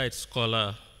erudite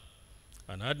scholar,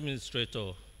 an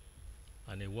administrator,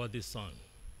 and a worthy son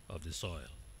of the soil.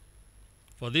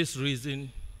 For this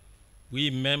reason, we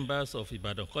members of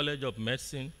Ibadan College of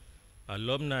Medicine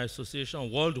Alumni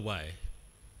Association worldwide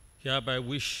hereby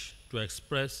wish to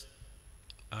express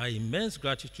our immense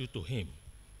gratitude to him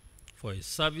for his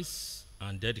service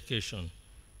and dedication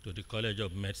to the College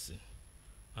of Medicine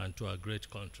and to our great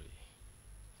country.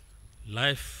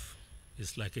 Life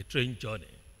is like a train journey.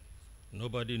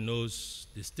 Nobody knows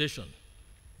the station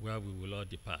where we will all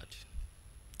depart.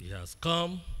 He has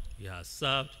come, he has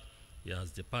served, he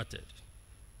has departed.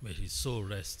 May his soul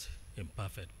rest in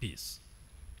perfect peace.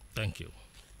 Thank you.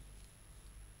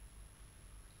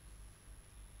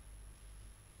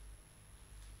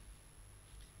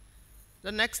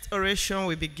 The next oration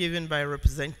will be given by a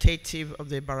representative of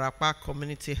the Ibarakpa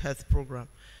Community Health Program.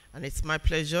 And it's my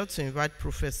pleasure to invite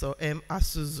Professor M.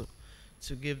 Asuzu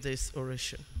to give this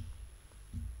oration.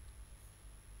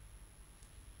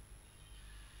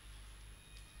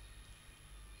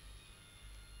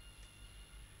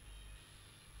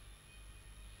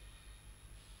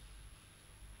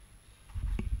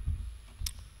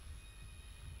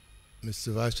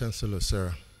 Mr. Vice Chancellor,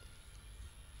 sir,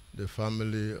 the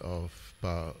family of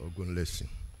Pa Ogunlesi,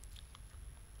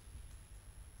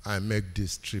 I make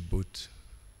this tribute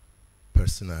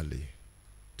personally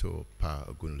to Pa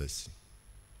Ogunlesi.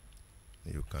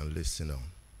 You can listen on.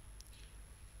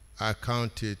 I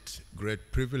count it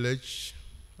great privilege,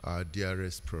 our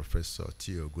dearest Professor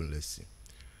T. Ogunlesi,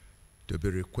 to be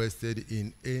requested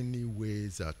in any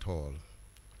ways at all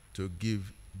to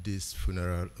give this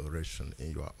funeral oration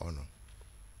in your honor.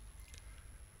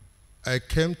 I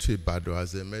came to Ibadan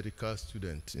as a medical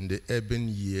student in the urban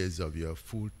years of your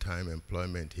full-time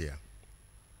employment here.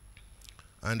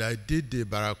 And I did the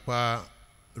Ibarakpa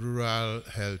Rural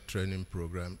Health Training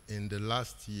Program in the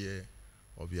last year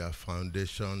of your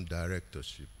foundation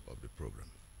directorship of the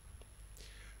program.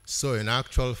 So in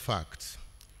actual fact,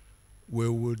 we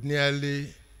would nearly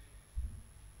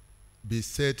be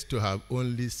said to have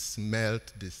only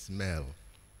smelt the smell,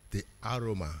 the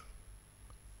aroma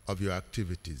of your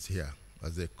activities here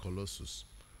as a colossus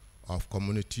of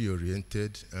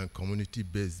community-oriented and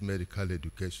community-based medical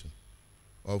education,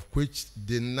 of which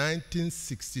the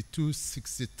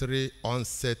 1962-63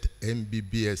 onset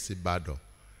MBBS Ibadan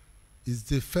is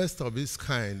the first of its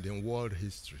kind in world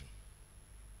history.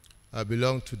 I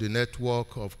belong to the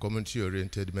network of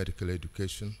community-oriented medical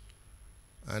education,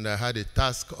 and I had a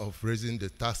task of raising the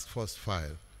task force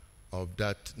file of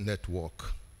that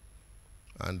network.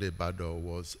 And Ibadan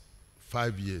was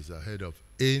 5 years ahead of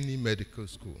any medical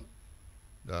school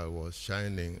that was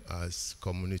shining as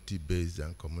community-based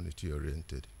and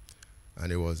community-oriented.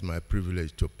 And it was my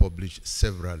privilege to publish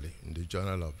severally in the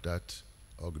journal of that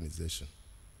organization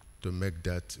to make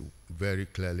that very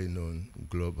clearly known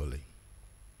globally.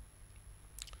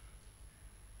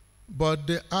 But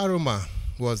the aroma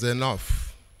was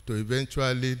enough to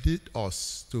eventually lead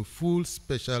us to full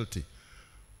specialty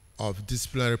of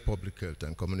disciplinary public health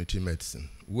and community medicine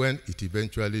when it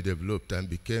eventually developed and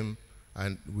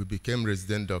we became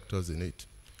resident doctors in it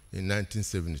in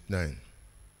 1979.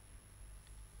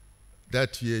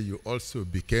 That year, you also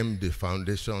became the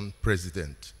foundation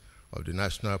president of the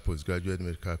National Postgraduate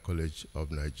Medical College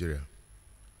of Nigeria,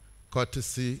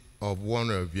 courtesy of one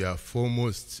of your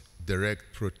foremost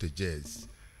direct proteges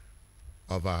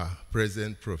of our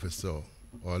present professor,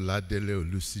 Oladele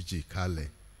Olusiji Kale,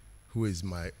 who is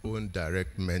my own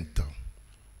direct mentor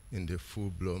in the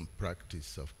full-blown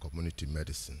practice of community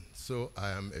medicine. So I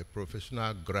am a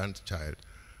professional grandchild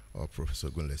of Professor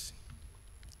Ogunlesi.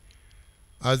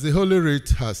 As the Holy Writ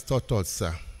has taught us,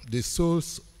 sir, the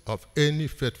souls of any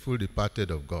faithful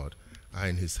departed of God are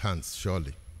in his hands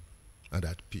surely and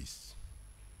at peace,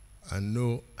 and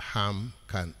no harm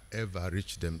can ever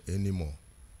reach them anymore.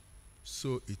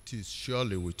 So it is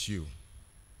surely with you,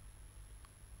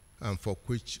 and for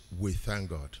which we thank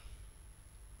God.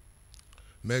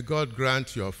 May God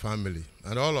grant your family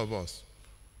and all of us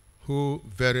who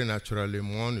very naturally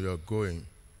mourn your going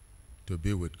to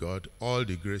be with God all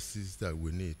the graces that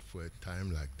we need for a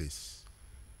time like this.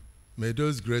 May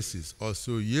those graces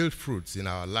also yield fruits in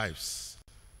our lives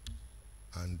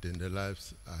and in the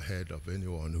lives ahead of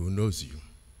anyone who knows you.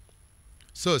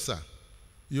 So, sir,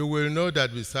 you will know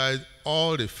that besides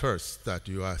all the firsts that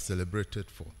you are celebrated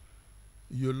for,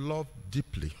 you love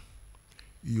deeply,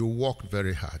 you work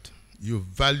very hard, you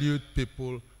valued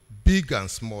people big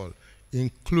and small,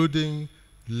 including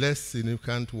less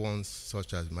significant ones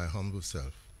such as my humble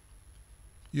self.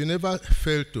 You never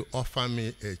failed to offer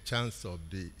me a chance of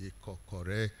the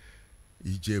Ikokore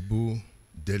Ijebu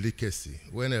delicacy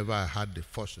whenever I had the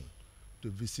fortune to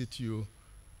visit you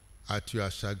at your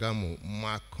Shagamu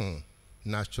Makon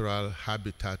natural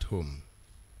habitat home.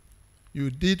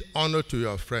 You did honor to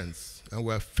your friends and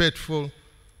were faithful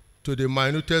to the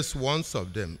minutest ones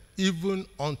of them, even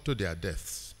unto their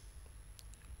deaths.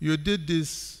 You did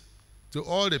this to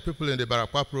all the people in the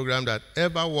Barakwa program that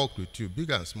ever worked with you,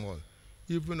 big and small.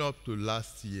 Even up to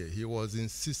last year, he was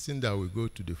insisting that we go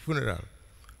to the funeral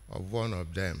of one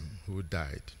of them who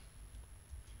died.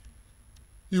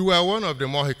 You were one of the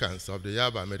Mohicans of the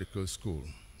Yaba Medical School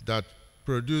that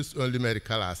produced only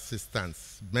medical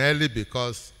assistants merely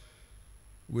because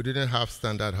we didn't have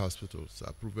standard hospitals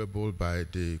approvable by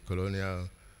the colonial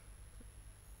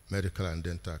medical and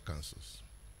dental councils.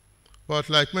 But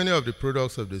like many of the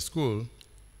products of the school,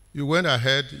 you went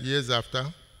ahead years after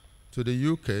to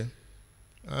the UK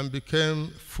and became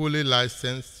fully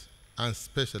licensed and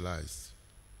specialized.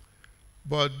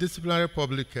 But disciplinary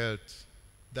public health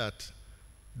that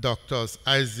Doctors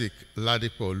Isaac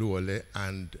Ladipo Oluwole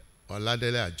and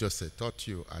Oladele Ajose taught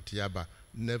you at Yaba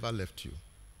never left you.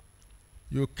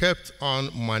 You kept on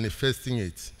manifesting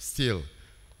it still,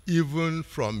 even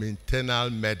from internal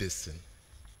medicine.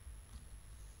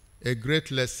 A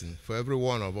great lesson for every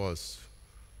one of us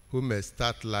who may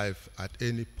start life at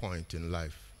any point in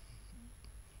life,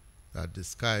 that the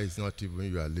sky is not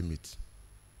even your limit.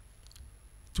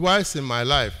 Twice in my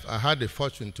life, I had the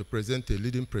fortune to present a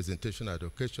leading presentation at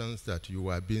occasions that you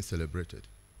were being celebrated.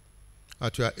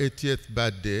 At your 80th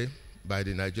birthday by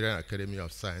the Nigerian Academy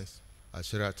of Science at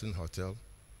Sheraton Hotel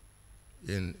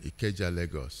in Ikeja,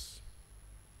 Lagos.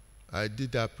 I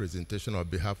did that presentation on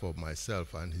behalf of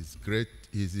myself and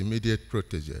his immediate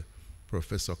protege,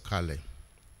 Professor Kale.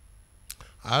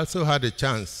 I also had a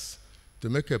chance to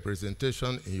make a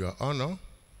presentation in your honor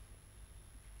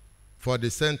for the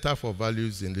Center for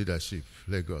Values in Leadership,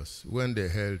 Lagos, when they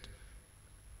held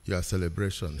your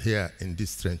celebration here in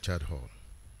this Trenchard Hall.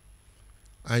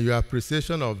 And your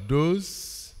appreciation of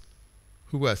those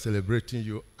who were celebrating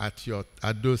you at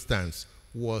those times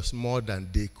was more than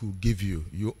they could give you.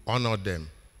 You honored them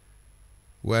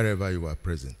wherever you were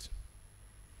present.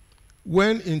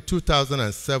 When in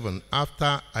 2007,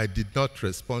 after I did not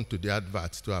respond to the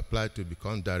advert to apply to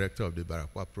become director of the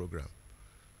Barakwa program,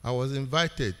 I was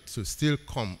invited to still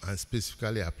come and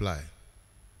specifically apply.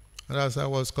 And as I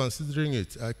was considering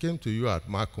it, I came to you at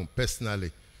Markham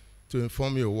personally to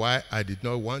inform you why I did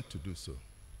not want to do so.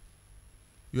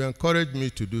 You encouraged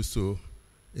me to do so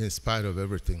in spite of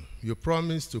everything. You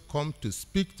promised to come to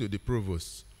speak to the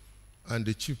Provost and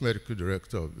the Chief Medical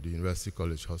Director of the University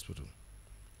College Hospital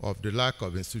of the lack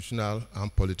of institutional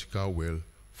and political will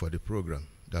for the program.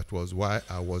 That was why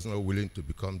I was not willing to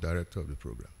become director of the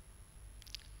program.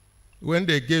 When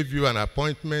they gave you an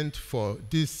appointment for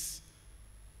this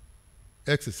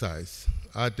exercise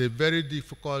at a very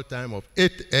difficult time of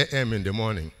 8 a.m. in the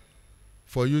morning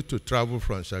for you to travel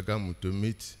from Shagamu to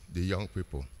meet the young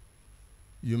people,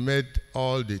 you made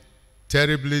all the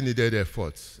terribly needed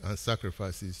efforts and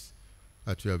sacrifices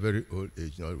at your very old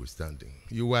age notwithstanding.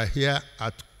 You were here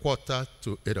at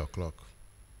 7:45.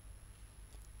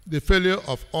 The failure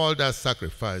of all that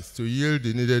sacrifice to yield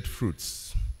the needed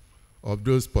fruits of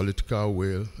those political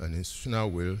will and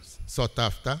institutional wills sought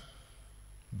after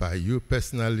by you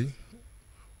personally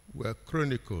were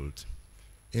chronicled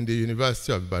in the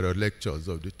University of Ibadan lectures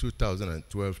of the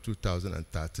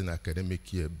 2012-2013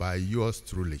 academic year by yours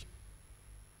truly.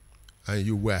 And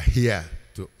you were here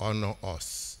to honor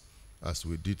us as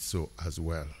we did so as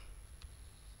well.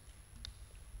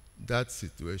 That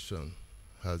situation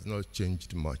has not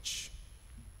changed much.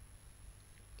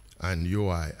 And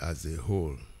UI as a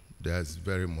whole, there's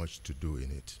very much to do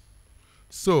in it.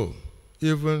 So,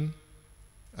 even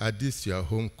at this your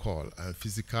home call and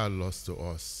physical loss to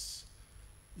us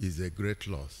is a great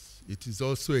loss. It is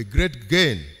also a great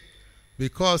gain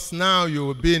because now you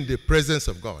will be in the presence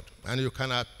of God and you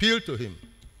can appeal to Him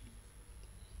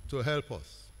to help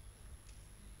us.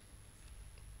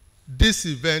 This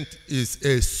event is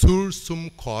a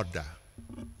sursum corda.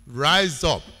 Rise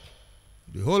up,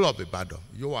 the whole of Ibadan,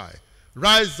 UI.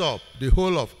 Rise up, the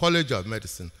whole of College of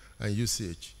Medicine and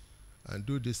UCH, and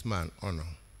do this man honor.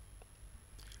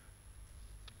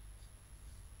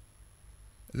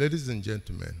 Ladies and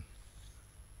gentlemen,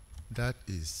 that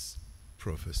is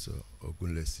Professor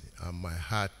Ogunlesi, and my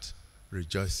heart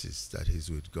rejoices that he's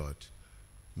with God.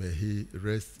 May he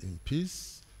rest in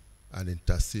peace and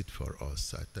intercede for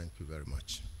us. I thank you very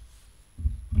much.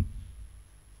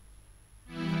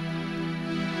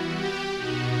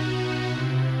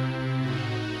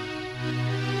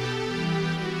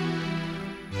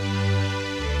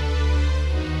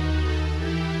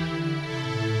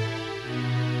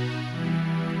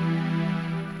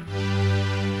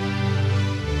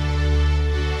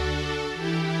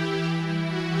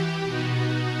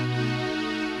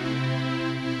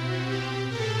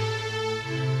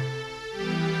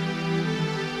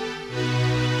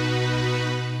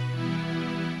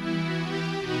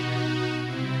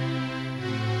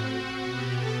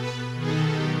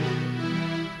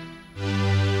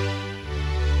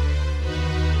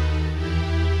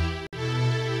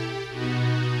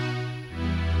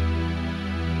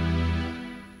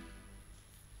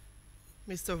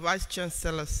 Mr. Vice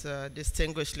Chancellor, sir,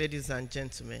 distinguished ladies and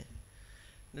gentlemen,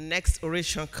 the next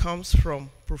oration comes from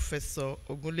Professor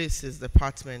Ogunlesi's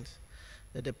department,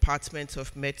 the Department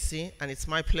of Medicine, and it's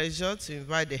my pleasure to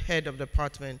invite the head of the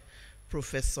department,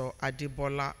 Professor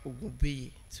Adebola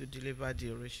Ogunbiyi, to deliver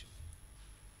the oration.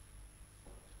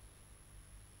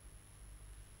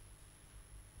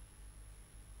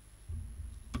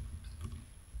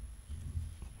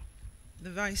 The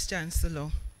Vice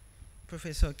Chancellor,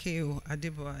 Professor K.O.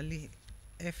 Adebowale,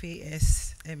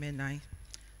 FAS MNI,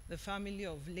 the family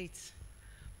of late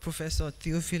Professor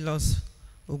Theophilus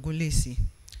Oladapo,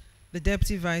 the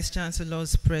Deputy Vice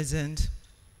Chancellors present,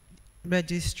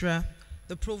 Registrar,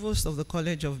 the Provost of the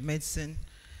College of Medicine,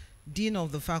 Dean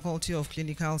of the Faculty of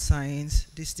Clinical Science,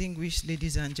 distinguished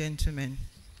ladies and gentlemen.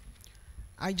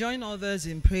 I join others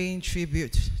in paying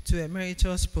tribute to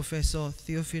Emeritus Professor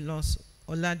Theophilus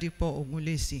Oladapo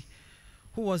Ogunlesi,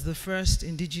 who was the first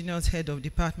indigenous head of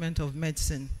Department of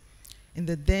Medicine in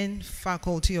the then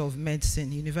Faculty of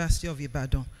Medicine, University of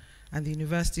Ibadan, and the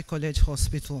University College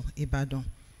Hospital, Ibadan.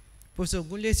 Professor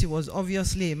Ogunlesi was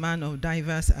obviously a man of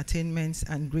diverse attainments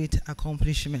and great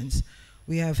accomplishments.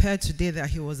 We have heard today that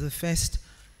he was the first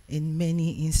in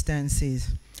many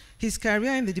instances. His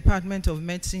career in the Department of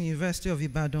Medicine, University of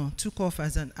Ibadan, took off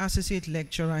as an associate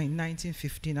lecturer in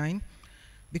 1959,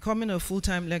 becoming a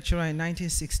full-time lecturer in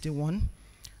 1961,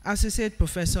 associate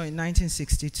professor in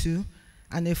 1962,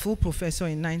 and a full professor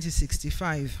in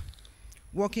 1965,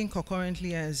 working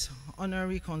concurrently as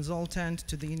Honorary Consultant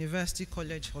to the University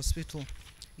College Hospital,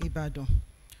 Ibadan.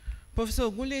 Professor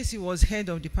Ogunlesi was head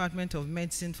of Department of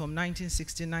Medicine from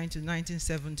 1969 to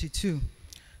 1972,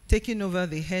 taking over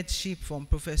the headship from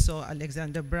Professor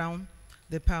Alexander Brown,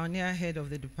 the pioneer head of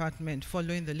the department,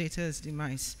 following the latter's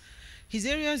demise. His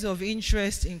areas of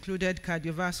interest included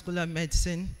cardiovascular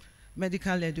medicine,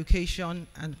 medical education,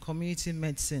 and community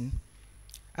medicine.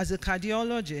 As a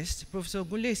cardiologist, Professor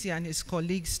Ogunlesi and his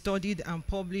colleagues studied and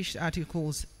published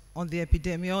articles on the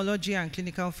epidemiology and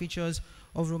clinical features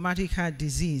of rheumatic heart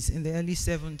disease in the early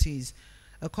 70s,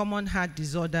 a common heart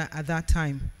disorder at that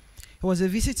time. He was a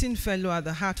visiting fellow at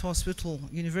the Heart Hospital,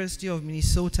 University of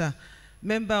Minnesota,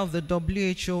 member of the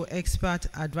WHO Expert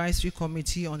Advisory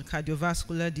Committee on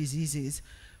Cardiovascular Diseases,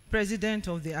 president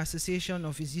of the Association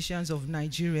of Physicians of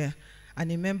Nigeria, and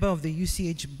a member of the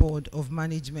UCH Board of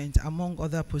Management, among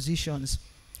other positions.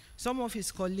 Some of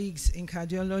his colleagues in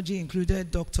cardiology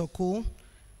included Dr. Cole,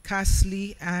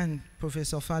 Castley, and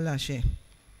Professor Falashe.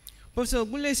 Professor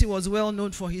Ogunlesi was well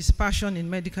known for his passion in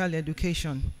medical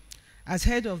education. As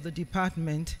head of the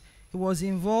department, he was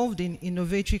involved in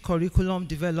innovatory curriculum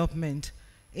development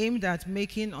aimed at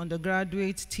making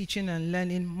undergraduate teaching and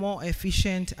learning more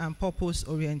efficient and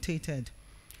purpose-orientated.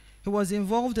 He was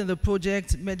involved in the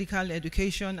project Medical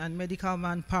Education and Medical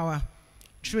Manpower,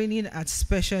 training at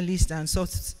specialist and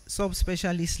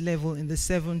subspecialist level in the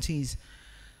 70s.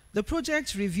 The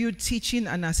project reviewed teaching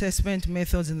and assessment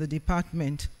methods in the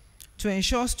department to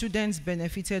ensure students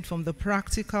benefited from the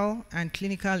practical and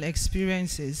clinical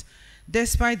experiences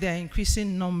despite their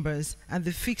increasing numbers and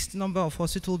the fixed number of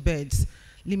hospital beds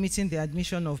limiting the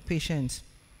admission of patients.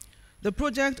 The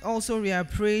project also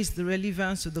reappraised the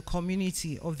relevance to the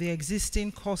community of the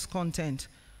existing course content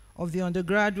of the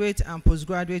undergraduate and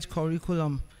postgraduate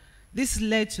curriculum. This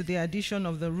led to the addition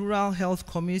of the Rural Health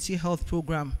Community Health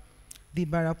Program, the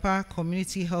Barapa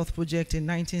Community Health Project in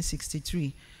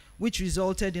 1963, which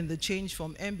resulted in the change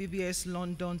from MBBS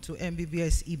London to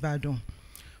MBBS Ibadan.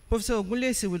 Professor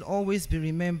Ogunlesi will always be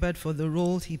remembered for the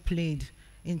role he played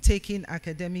in taking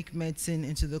academic medicine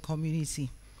into the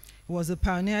community. He was a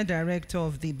pioneer director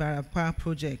of the Barapa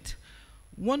project.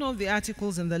 One of the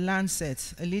articles in the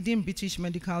Lancet, a leading British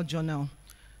medical journal,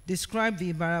 described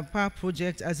the Barapa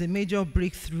project as a major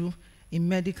breakthrough in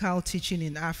medical teaching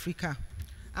in Africa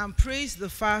and praised the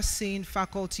far-seeing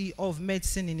Faculty of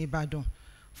Medicine in Ibadan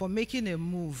for making a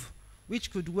move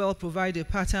which could well provide a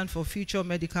pattern for future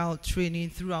medical training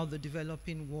throughout the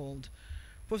developing world.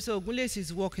 Professor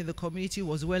Ogunlesi's work in the community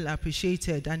was well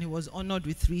appreciated, and he was honored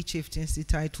with 3 chieftaincy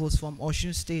titles from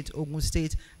Osun State, Ogun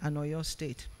State, and Oyo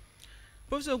State.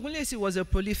 Professor Ogunlesi was a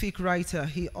prolific writer.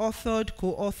 He authored,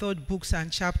 co-authored books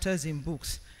and chapters in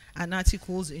books and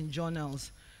articles in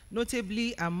journals.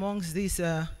 Notably amongst these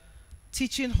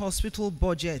teaching hospital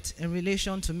budget in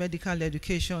relation to medical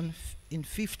education in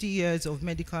 50 years of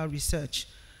medical research,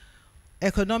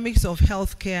 economics of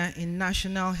healthcare in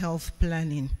national health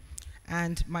planning,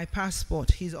 and My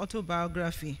Passport, his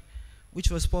autobiography,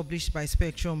 which was published by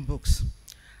Spectrum Books.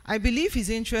 I believe his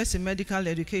interest in medical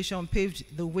education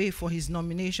paved the way for his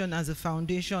nomination as the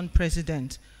foundation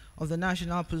president of the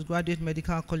National Postgraduate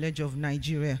Medical College of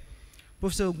Nigeria.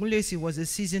 Professor Ogunlesi was a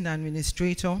seasoned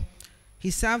administrator.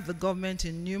 He served the government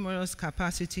in numerous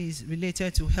capacities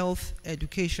related to health,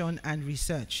 education, and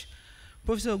research.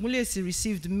 Professor Ogunlesi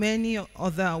received many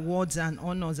other awards and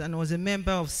honors and was a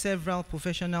member of several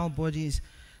professional bodies.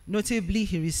 Notably,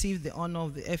 he received the honor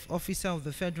of the Officer of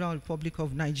the Federal Republic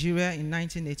of Nigeria in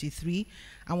 1983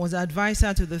 and was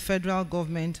advisor to the federal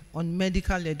government on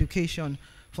medical education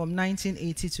from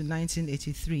 1980 to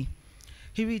 1983.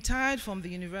 He retired from the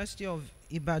University of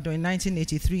Ibadan in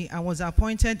 1983 and was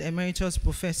appointed Emeritus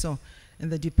Professor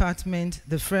in the department,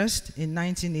 the first in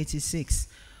 1986.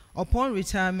 Upon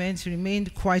retirement, he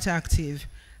remained quite active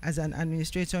as an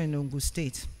administrator in Ogun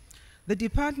State. The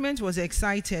department was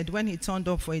excited when he turned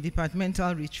up for a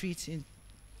departmental retreat in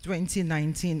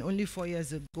 2019, only 4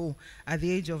 years ago, at the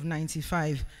age of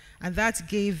 95. And that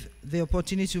gave the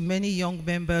opportunity to many young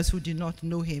members who did not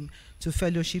know him to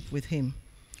fellowship with him.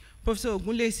 Professor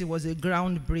Ogunlesi was a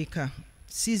groundbreaker,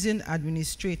 seasoned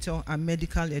administrator and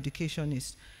medical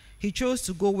educationist. He chose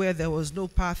to go where there was no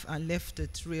path and left a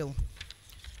trail.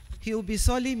 He will be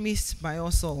sorely missed by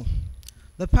us all.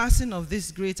 The passing of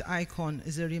this great icon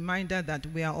is a reminder that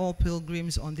we are all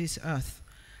pilgrims on this earth.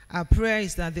 Our prayer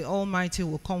is that the Almighty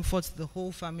will comfort the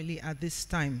whole family at this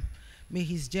time. May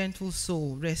his gentle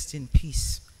soul rest in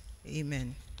peace.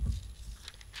 Amen.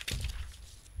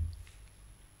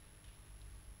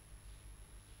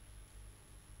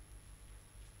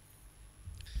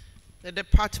 The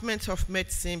Department of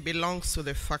Medicine belongs to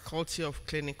the Faculty of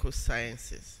Clinical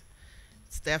Sciences.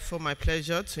 It's therefore my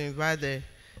pleasure to invite the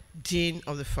Dean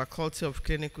of the Faculty of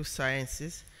Clinical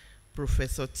Sciences,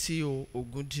 Professor Theo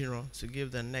Ogunlesi, to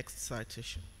give the next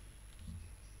citation.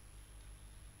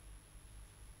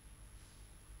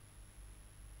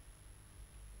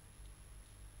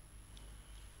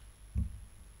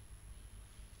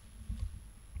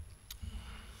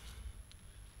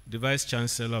 The Vice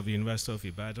Chancellor of the University of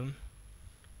Ibadan,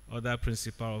 other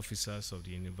principal officers of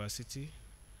the university,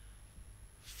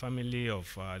 family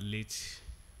of our late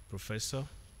professor,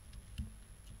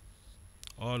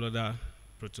 all other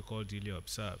protocol duly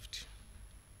observed.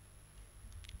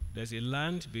 There's a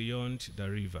land beyond the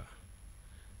river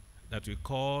that we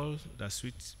call the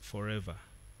sweet forever,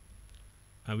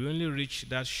 and we only reach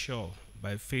that shore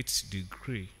by fate's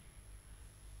decree.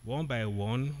 One by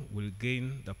one we'll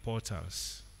gain the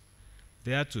portals,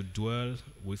 there to dwell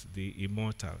with the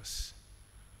immortals,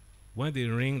 when they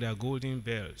ring their golden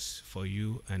bells for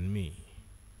you and me.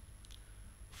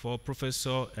 For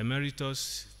Professor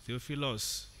Emeritus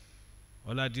Theophilus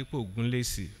Oladapo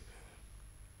Ogunlesi,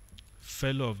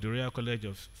 Fellow of the Royal College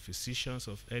of Physicians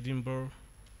of Edinburgh,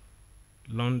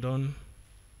 London,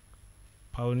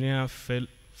 Pioneer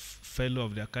Fellow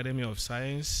of the Academy of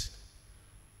Science,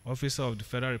 Officer of the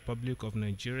Federal Republic of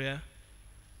Nigeria,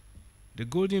 the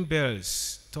golden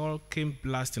bells toll came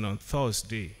blasting on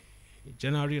Thursday,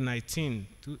 January 19,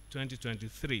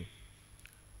 2023,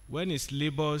 when his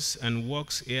labors and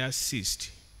works here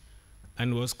ceased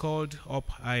and was called up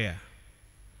higher.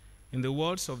 In the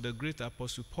words of the great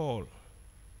Apostle Paul,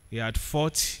 he had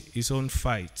fought his own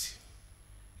fight,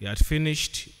 he had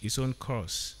finished his own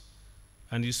course,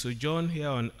 and his sojourn here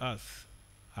on earth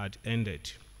had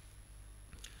ended.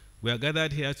 We are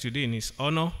gathered here today in his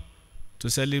honor to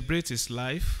celebrate his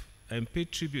life and pay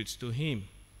tribute to him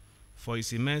for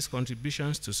his immense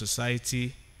contributions to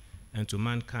society and to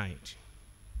mankind.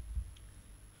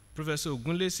 Professor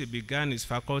Ogunlesi began his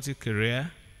faculty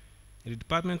career in the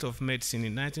Department of Medicine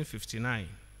in 1959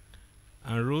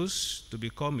 and rose to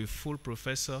become a full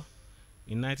professor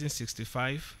in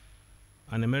 1965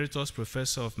 and Emeritus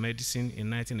Professor of Medicine in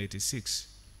 1986.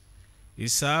 He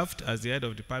served as the head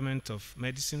of the Department of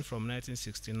Medicine from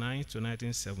 1969 to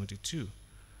 1972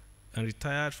 and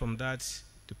retired from that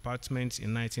department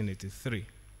in 1983.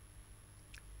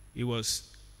 He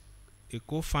was a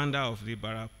co-founder of the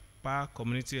Barapa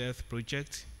Community Health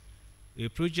Project, a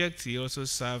project he also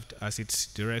served as its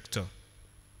director.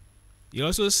 He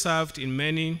also served in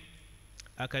many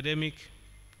academic,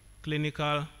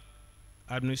 clinical,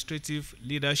 administrative,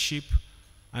 leadership,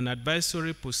 and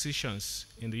advisory positions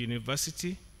in the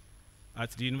university,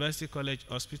 at the University College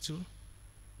Hospital,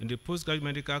 in the postgraduate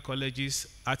medical colleges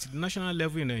at the national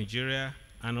level in Nigeria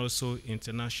and also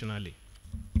internationally.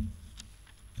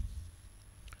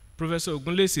 Professor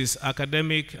Ogunlesi's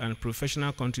academic and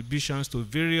professional contributions to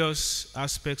various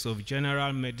aspects of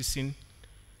general medicine,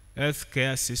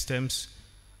 healthcare systems,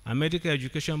 and medical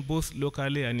education both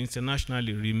locally and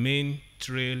internationally remain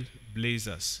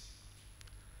trailblazers.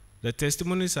 The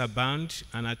testimonies abound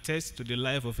and attest to the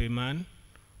life of a man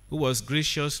who was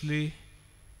graciously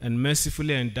and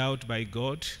mercifully endowed by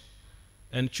God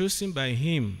and chosen by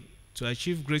him to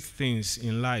achieve great things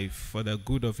in life for the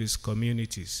good of his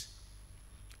communities.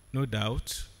 No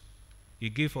doubt, he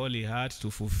gave all he had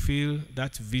to fulfill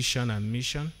that vision and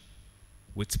mission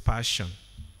with passion,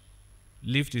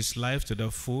 lived his life to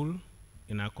the full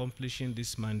in accomplishing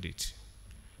this mandate.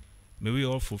 May we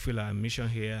all fulfill our mission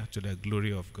here to the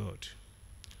glory of God.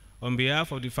 On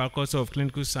behalf of the Faculty of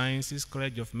Clinical Sciences,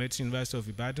 College of Medicine, University of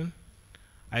Ibadan,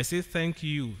 I say thank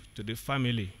you to the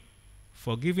family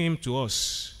for giving him to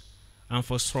us and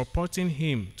for supporting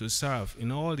him to serve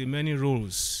in all the many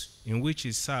roles in which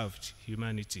he served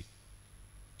humanity.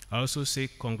 I also say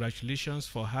congratulations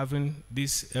for having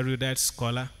this erudite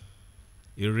scholar,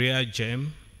 a rare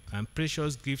gem and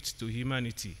precious gift to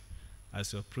humanity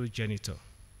as your progenitor.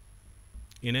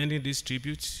 In ending this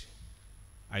tribute,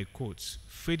 I quote,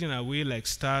 "Fading away like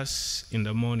stars in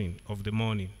the morning of the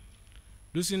morning,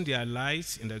 losing their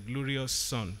light in the glorious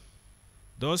sun,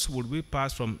 thus would we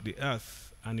pass from the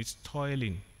earth and its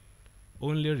toiling,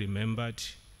 only remembered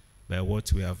by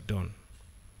what we have done."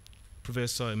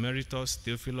 Professor Emeritus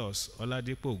Theophilus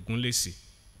Oladapo Ogunlesi,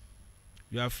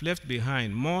 you have left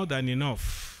behind more than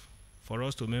enough for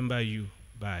us to remember you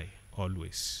by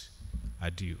always.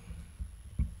 Adieu.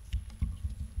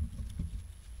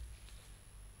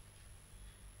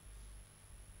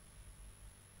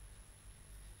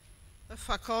 The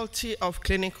Faculty of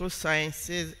Clinical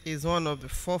Sciences is one of the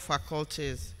 4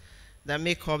 faculties that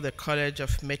make up the College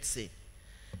of Medicine.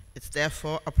 It's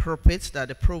therefore appropriate that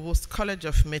the Provost College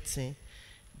of Medicine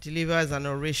delivers an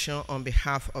oration on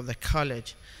behalf of the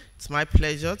college. It's my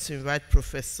pleasure to invite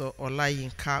Professor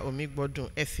Olayinka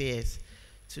Omigbodun FAS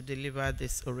to deliver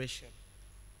this oration.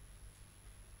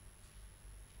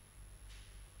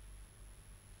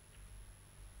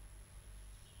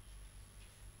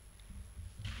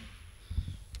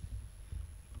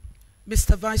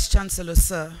 Mr. Vice Chancellor,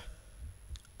 sir,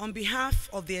 on behalf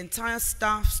of the entire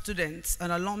staff, students,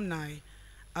 and alumni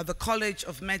at the College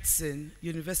of Medicine,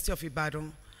 University of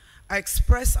Ibadan, I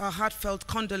express our heartfelt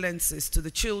condolences to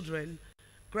the children,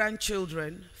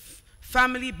 grandchildren,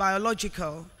 family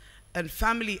biological, and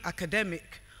family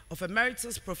academic of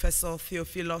Emeritus Professor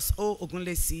Theophilus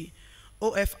Ogunlesi,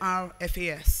 OFR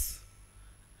FAS.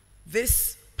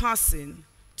 This passing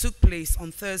took place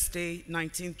on Thursday,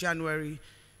 19th January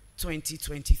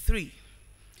 2023.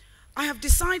 I have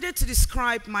decided to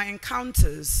describe my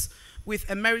encounters with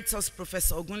Emeritus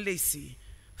Professor Ogunlesi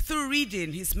through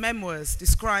reading his memoirs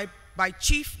described by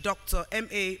Chief Dr.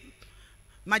 M.A.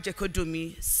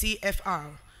 Majekodumi, CFR,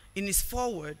 in his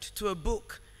foreword to a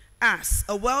book as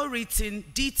a well-written,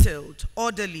 detailed,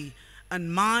 orderly,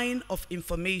 and mine of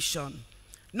information,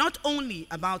 not only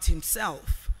about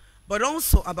himself, but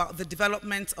also about the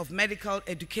development of medical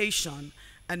education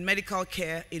and medical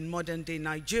care in modern-day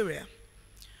Nigeria.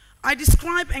 I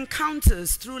describe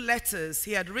encounters through letters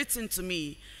he had written to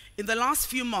me in the last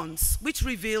few months, which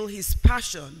reveal his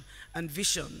passion and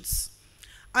visions.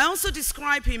 I also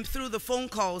describe him through the phone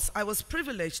calls I was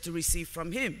privileged to receive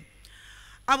from him.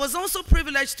 I was also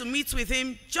privileged to meet with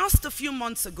him just a few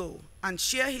months ago and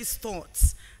share his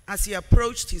thoughts as he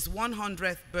approached his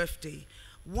 100th birthday.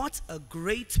 What a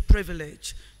great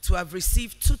privilege to have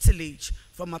received tutelage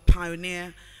from a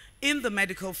pioneer in the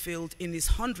medical field in his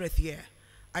 100th year.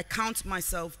 I count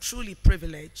myself truly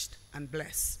privileged and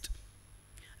blessed.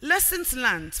 Lessons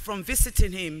learned from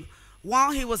visiting him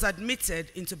while he was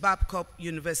admitted into Babcock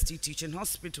University Teaching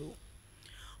Hospital.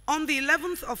 On the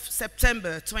 11th of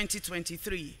September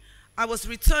 2023, I was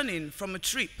returning from a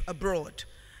trip abroad,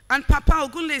 and Papa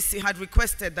Ogunlesi had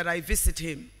requested that I visit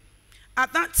him.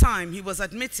 At that time, he was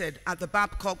admitted at the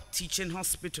Babcock Teaching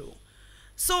Hospital.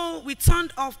 So we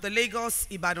turned off the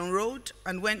Lagos-Ibadan road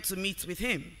and went to meet with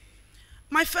him.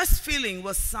 My first feeling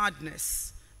was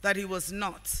sadness that he was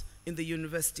not in the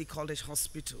University College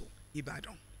Hospital,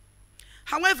 Ibadan.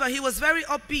 However, he was very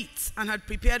upbeat and had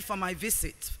prepared for my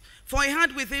visit, for he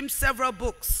had with him several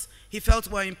books he felt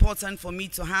were important for me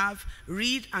to have,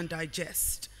 read, and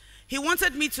digest. He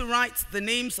wanted me to write the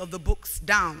names of the books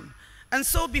down, and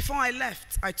so before I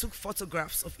left, I took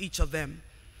photographs of each of them.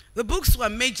 The books were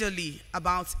majorly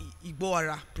about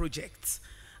Igbora projects,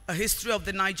 A History of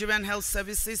the Nigerian Health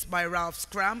Services by Ralph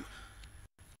Scram,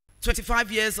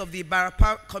 25 years of the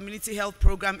Ibarapa Community Health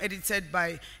Program edited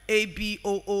by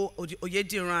ABOO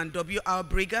Oyediran and W.R.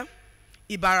 Brigger,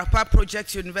 Ibarapa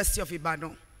Project, University of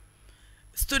Ibadan.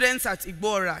 Students at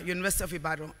Igbora, University of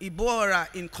Ibadan,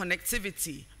 Igbora in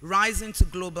Connectivity, Rising to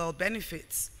Global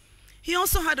Benefits. He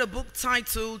also had a book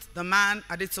titled The Man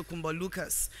Adetokunbo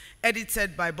Lucas,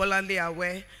 edited by Bolanle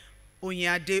Awe,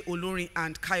 Onyade Oluri,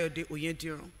 and Kayode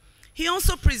Oyediran. He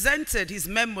also presented his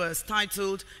memoirs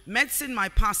titled Medicine My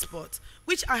Passport,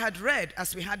 which I had read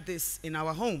as we had this in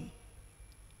our home.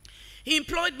 He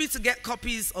employed me to get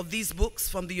copies of these books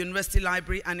from the university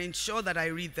library and ensure that I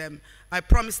read them. I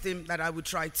promised him that I would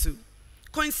try to.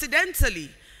 Coincidentally,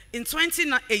 in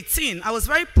 2018, I was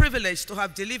very privileged to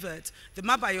have delivered the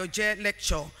Mabayoje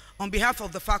lecture on behalf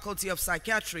of the Faculty of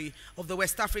Psychiatry of the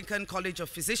West African College of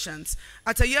Physicians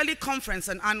at a yearly conference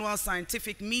and annual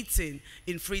scientific meeting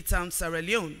in Freetown, Sierra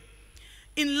Leone.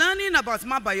 In learning about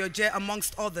Mabayoje,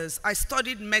 amongst others, I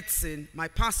studied Medicine, My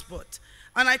Passport,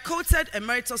 and I quoted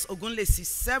Emeritus Ogunlesi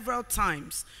several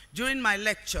times during my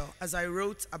lecture as I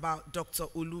wrote about Dr.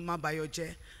 Olu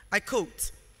Mabayoje. I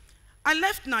quote, "I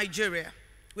left Nigeria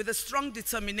with a strong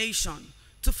determination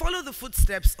to follow the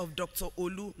footsteps of Dr.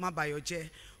 Olu Mabayoje,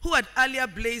 who had earlier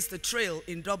blazed the trail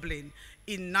in Dublin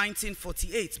in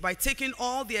 1948 by taking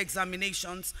all the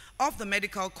examinations of the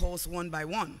medical course one by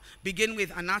one, begin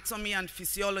with anatomy and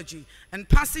physiology, and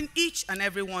passing each and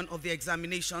every one of the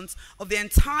examinations of the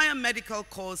entire medical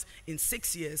course in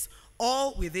 6 years,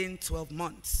 all within 12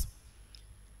 months.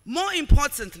 More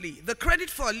importantly, the credit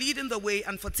for leading the way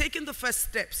and for taking the first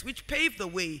steps which paved the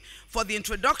way for the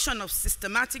introduction of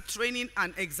systematic training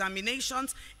and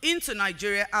examinations into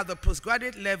Nigeria at the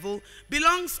postgraduate level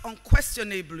belongs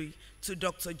unquestionably to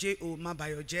Dr. J.O.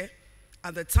 Mabayoje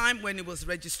at the time when he was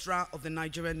Registrar of the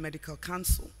Nigerian Medical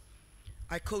Council.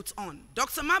 I quote on,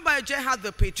 Dr. Mabaye had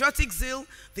the patriotic zeal,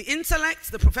 the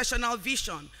intellect, the professional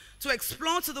vision to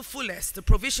explore to the fullest the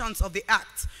provisions of the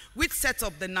Act which set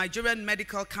up the Nigerian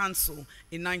Medical Council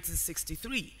in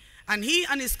 1963. And he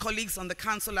and his colleagues on the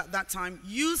council at that time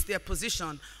used their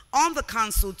position on the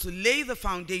council to lay the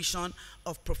foundation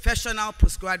of professional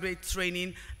postgraduate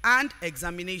training and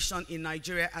examination in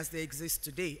Nigeria as they exist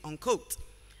today, unquote.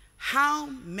 How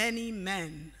many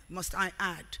men, must I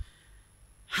add,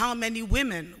 how many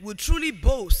women would truly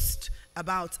boast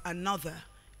about another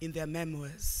in their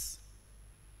memoirs?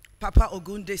 Papa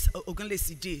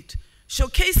Ogunlesi did,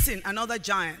 showcasing another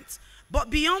giant. But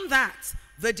beyond that,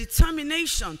 the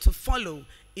determination to follow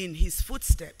in his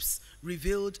footsteps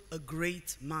revealed a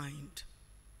great mind.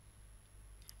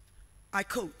 I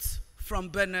quote from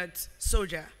Bernard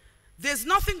Soldier, "There's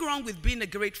nothing wrong with being a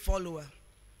great follower,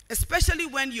 especially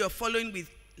when you're following with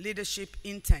leadership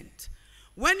intent.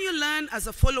 When you learn as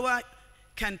a follower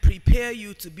can prepare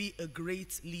you to be a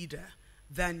great leader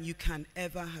than you can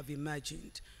ever have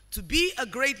imagined. To be a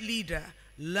great leader,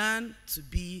 learn to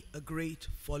be a great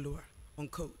follower,"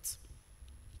 unquote.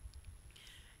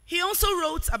 He also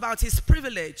wrote about his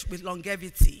privilege with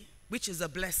longevity, which is a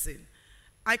blessing.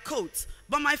 I quote,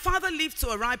 "But my father lived to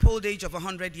a ripe old age of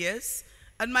 100 years,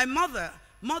 and my mother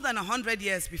more than 100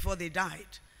 years before they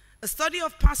died. A study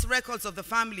of past records of the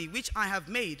family, which I have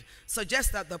made,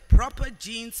 suggests that the proper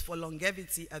genes for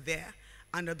longevity are there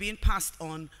and are being passed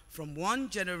on from one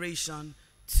generation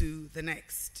to the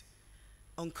next,"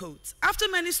 unquote. After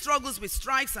many struggles with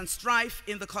strikes and strife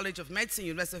in the College of Medicine,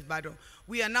 University of Ibadan,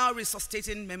 we are now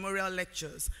resuscitating memorial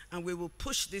lectures, and we will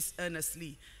push this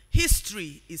earnestly.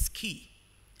 History is key.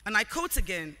 And I quote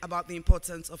again about the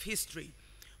importance of history.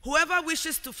 "Whoever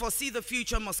wishes to foresee the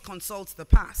future must consult the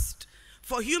past.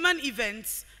 For human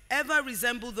events ever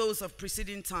resemble those of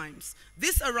preceding times.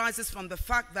 This arises from the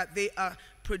fact that they are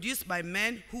produced by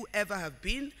men who ever have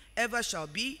been, ever shall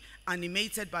be,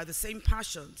 animated by the same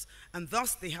passions, and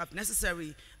thus they have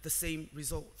necessarily the same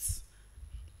results."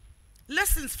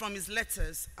 Lessons from his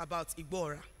letters about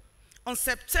Igbora. On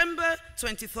September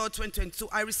 23rd, 2022,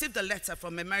 I received a letter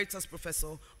from Emeritus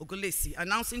Professor Ogunlesi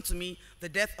announcing to me the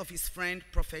death of his friend,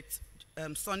 Prophet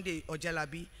Sunday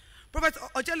Ojelabi. Prophet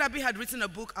Ojelabi had written a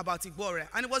book about Igbora,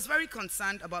 and was very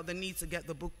concerned about the need to get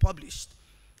the book published.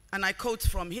 And I quote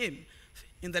from him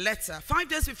in the letter, "5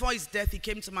 days before his death, he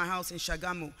came to my house in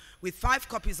Shagamu with 5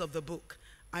 copies of the book.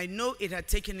 I know it had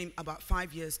taken him about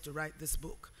 5 years to write this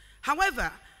book.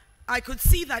 However, I could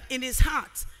see that in his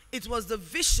heart, it was the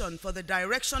vision for the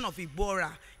direction of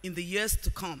Igbora in the years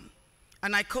to come."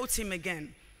 And I quote him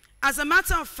again, "As a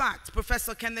matter of fact,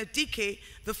 Professor Kenneth Dike,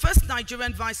 the first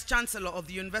Nigerian Vice Chancellor of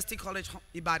the University College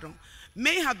Ibadan,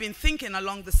 may have been thinking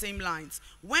along the same lines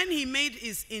when he made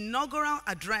his inaugural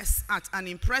address at an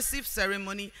impressive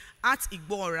ceremony at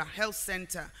Igbora Health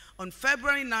Center on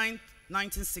February 9,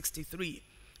 1963.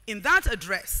 In that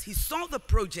address, he saw the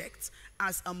project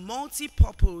as a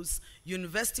multi-purpose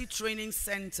university training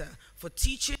center for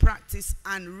teaching, practice,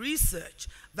 and research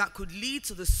that could lead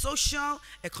to the social,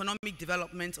 economic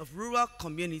development of rural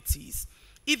communities,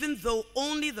 even though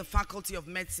only the Faculty of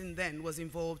Medicine then was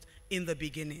involved in the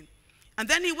beginning." And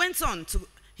then he went on to,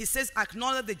 he says,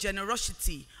 "acknowledge the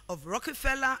generosity of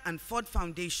Rockefeller and Ford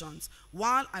Foundations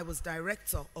while I was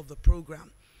director of the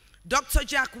program. Dr.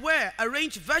 Jack Ware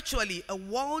arranged virtually a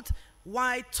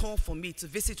worldwide tour for me to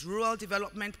visit rural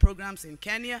development programs in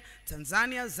Kenya,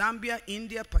 Tanzania, Zambia,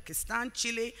 India, Pakistan,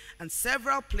 Chile, and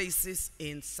several places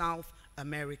in South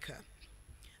America."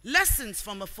 Lessons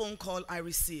from a phone call I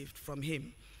received from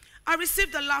him. I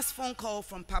received the last phone call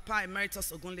from Papa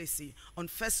Emeritus Ogunlesi on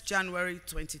 1st January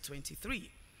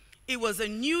 2023. It was a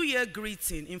New Year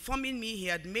greeting informing me he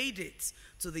had made it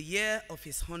to the year of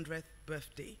his 100th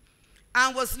birthday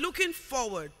and was looking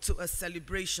forward to a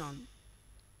celebration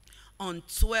on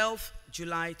 12th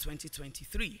July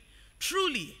 2023.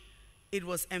 Truly, it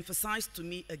was emphasized to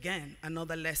me again,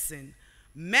 another lesson.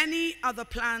 Many are the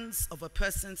plans of a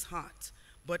person's heart,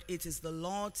 but it is the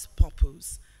Lord's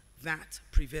purpose that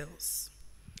prevails.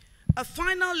 A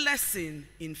final lesson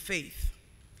in faith.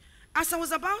 As I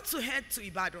was about to head to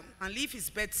Ibadan and leave his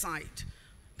bedside,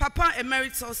 Papa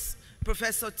Emeritus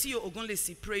Professor Theo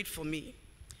Ogunlesi prayed for me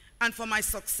and for my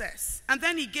success, and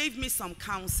then he gave me some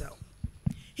counsel.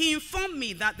 He informed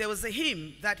me that there was a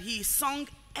hymn that he sung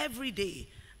every day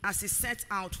as he set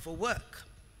out for work.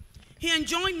 He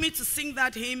enjoined me to sing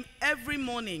that hymn every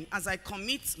morning as I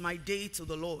commit my day to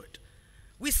the Lord.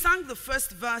 We sang the first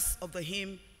verse of the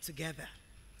hymn together,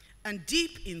 and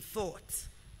deep in thought,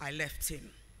 I left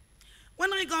him.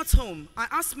 When I got home, I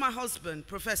asked my husband,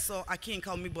 Professor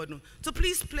Omigbodun, to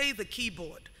please play the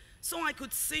keyboard, so I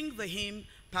could sing the hymn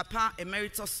Papa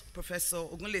Emeritus Professor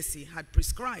Ogunlesi had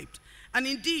prescribed. And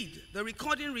indeed, the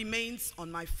recording remains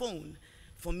on my phone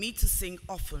for me to sing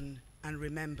often and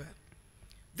remember.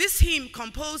 This hymn,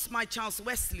 composed by Charles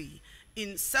Wesley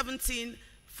in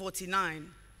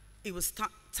 1749, it was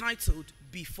titled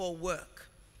Before Work,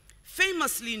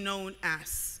 famously known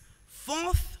as,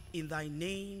 "Forth in thy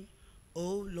name,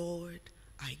 O Lord,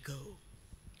 I go.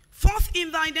 Forth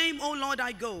in thy name, O Lord,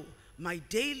 I go, my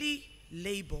daily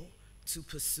labor to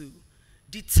pursue,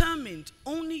 determined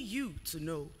only you to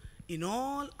know in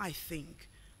all I think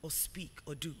or speak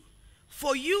or do.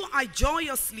 For you I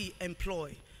joyously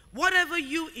employ whatever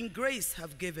you in grace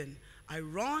have given. I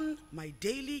run my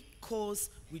daily course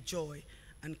with joy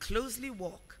and closely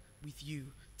walk with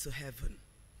you to heaven."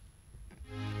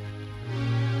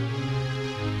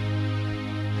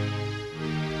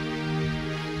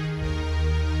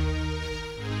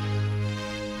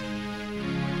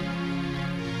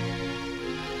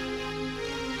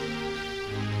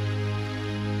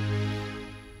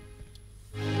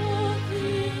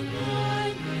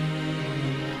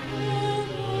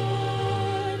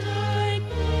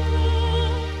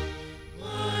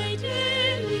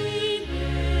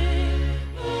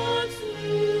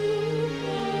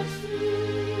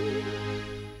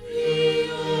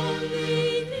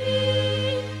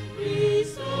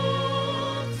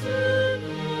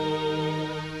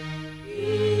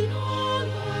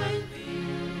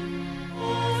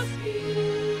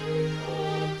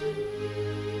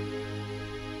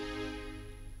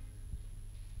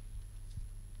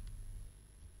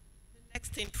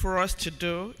 Thing for us to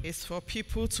do is for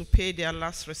people to pay their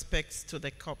last respects to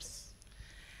the corpse.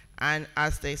 And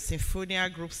as the Symphonia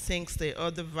group sings the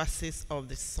other verses of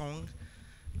the song,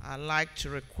 I'd like to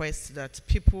request that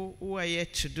people who are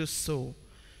yet to do so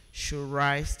should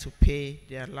rise to pay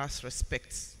their last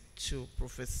respects to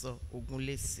Professor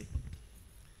Ogunlesi.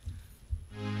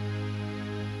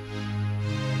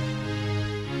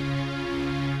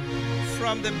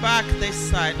 From the back, this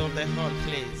side of the hall,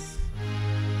 please.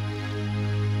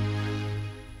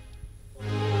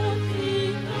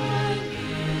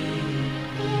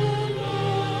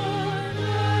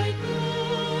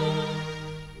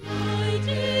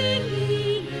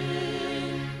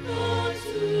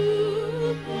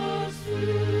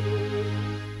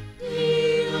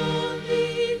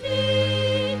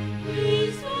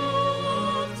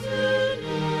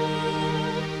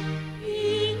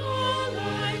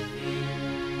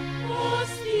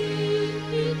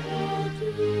 Speak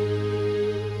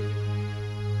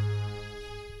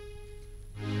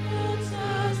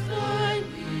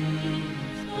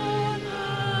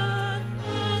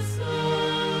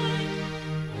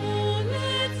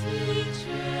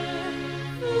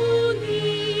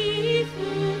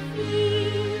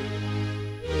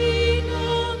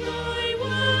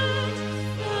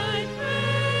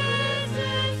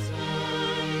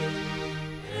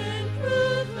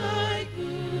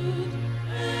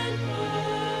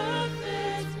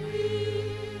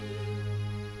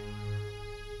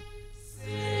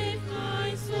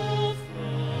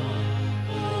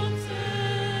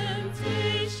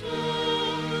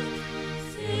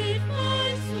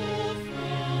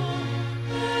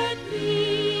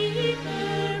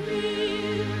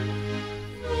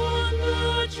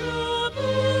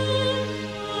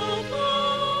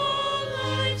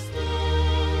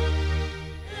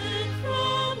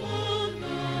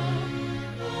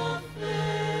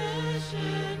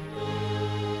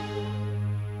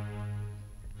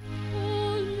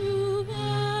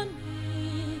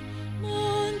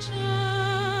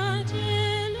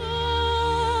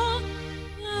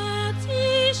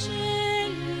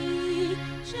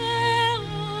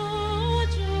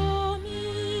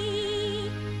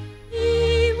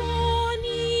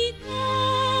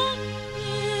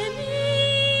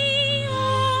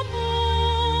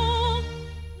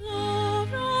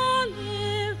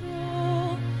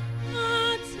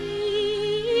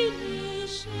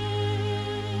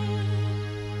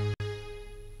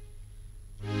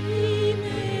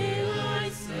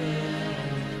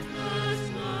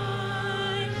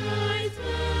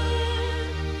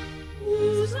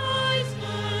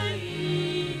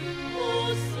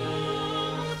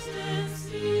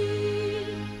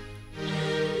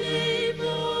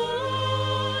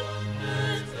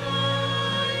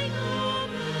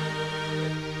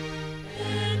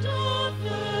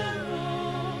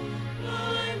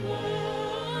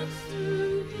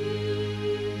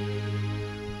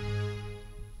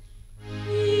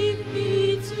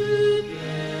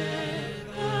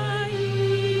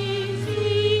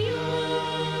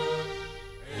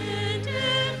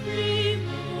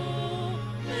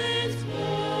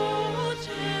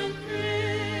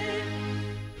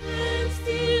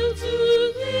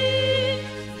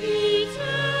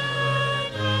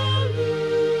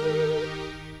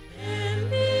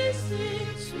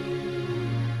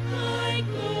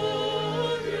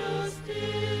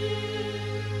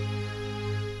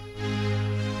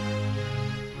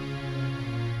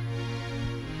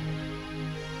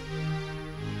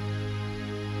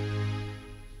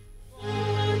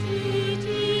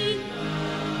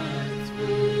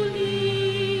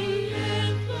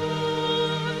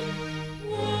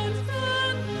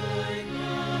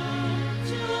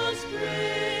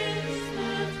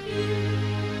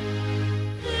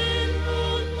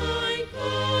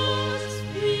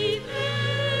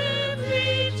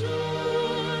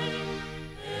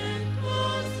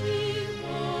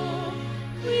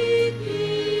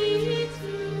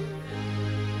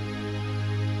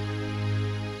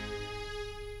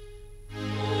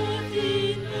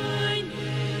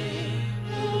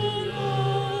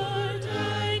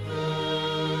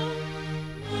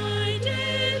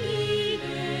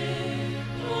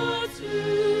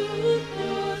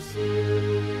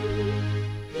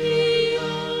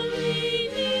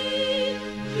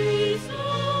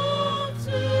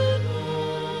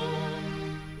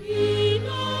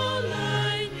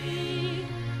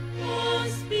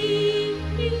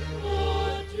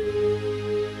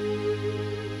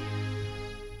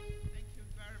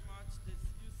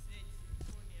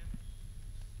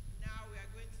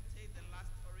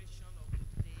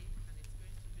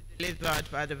delivered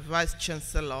by the Vice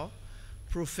Chancellor,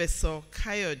 Professor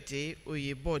Kayode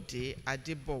Oyebode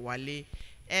Adebowale,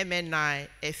 MNI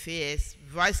FAS,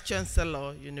 Vice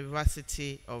Chancellor,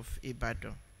 University of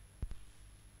Ibadan.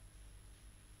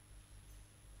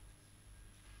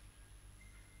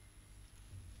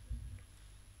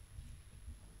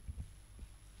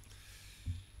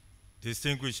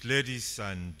 Distinguished ladies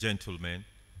and gentlemen,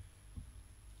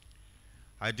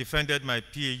 I defended my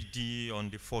PhD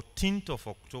on the 14th of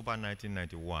October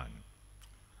 1991.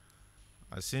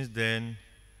 And since then,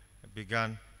 I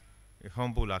began a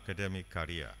humble academic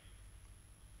career.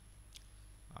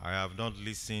 I have not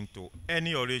listened to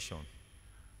any oration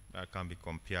that can be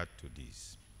compared to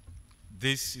this.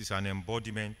 This is an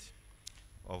embodiment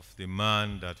of the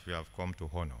man that we have come to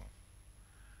honor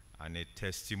and a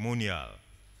testimonial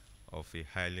of a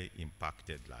highly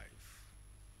impacted life.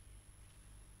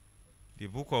 The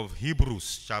book of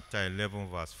Hebrews chapter 11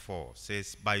 verse 4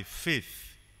 says, by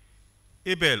faith,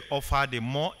 Abel offered a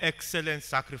more excellent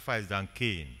sacrifice than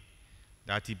Cain,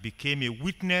 that he became a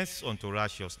witness unto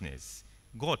righteousness,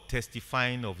 God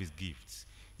testifying of his gifts,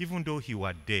 even though he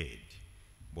were dead,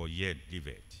 but yet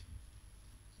liveth.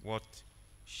 What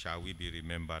shall we be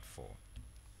remembered for?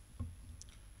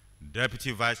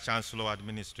 Deputy Vice Chancellor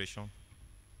Administration,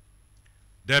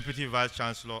 Deputy Vice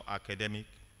Chancellor Academic,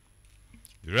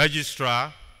 the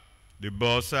Registrar, the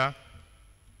Bursar,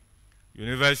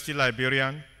 University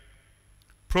Librarian,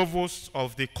 Provost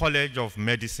of the College of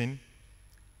Medicine,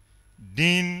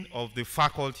 Dean of the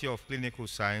Faculty of Clinical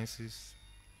Sciences,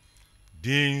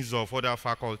 Deans of other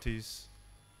faculties,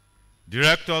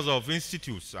 Directors of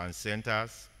institutes and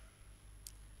centers,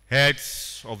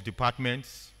 Heads of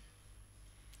departments,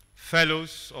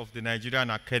 Fellows of the Nigerian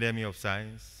Academy of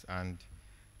Science, and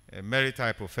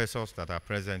Emeriti professors that are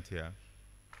present here,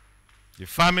 the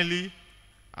family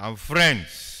and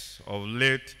friends of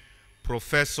late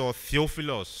Professor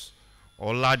Theophilus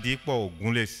Oladapo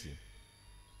Ogunlesi,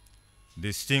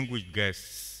 distinguished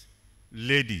guests,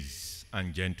 ladies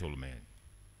and gentlemen.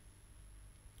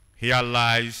 Here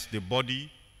lies the body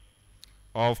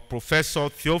of Professor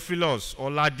Theophilus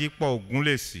Oladapo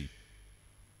Ogunlesi,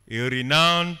 a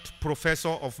renowned professor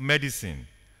of medicine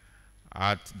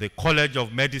at the College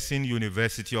of Medicine,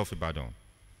 University of Ibadan,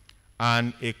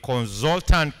 and a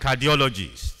consultant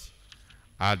cardiologist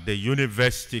at the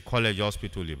University College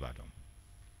Hospital, Ibadan.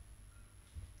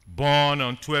 Born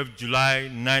on 12 July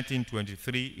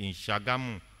 1923 in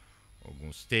Shagamu,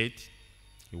 Ogun State,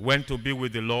 he went to be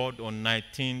with the Lord on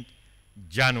 19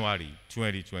 January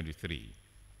 2023.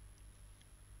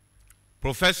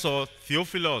 Professor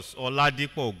Theophilus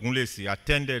Oladapo Ogunlesi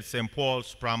attended St.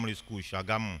 Paul's Primary School,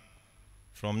 Shagamu,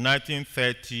 from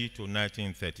 1930 to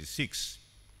 1936,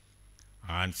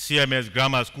 and CMS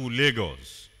Grammar School,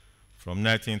 Lagos, from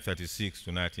 1936 to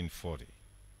 1940.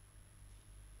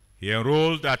 He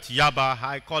enrolled at Yaba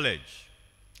High College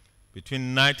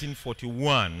between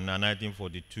 1941 and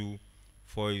 1942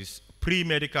 for his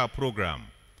pre-medical program,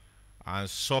 and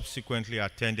subsequently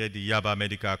attended the Yaba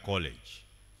Medical College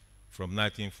from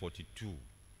 1942 to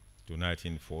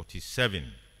 1947.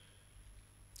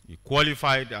 He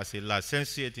qualified as a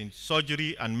licentiate in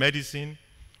surgery and medicine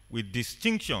with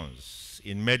distinctions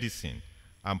in medicine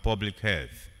and public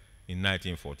health in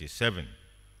 1947.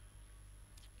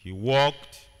 He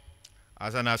worked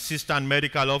as an assistant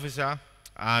medical officer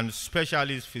and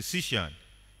specialist physician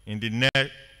in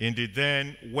the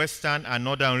then western and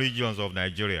northern regions of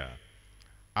Nigeria,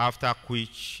 after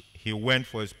which he went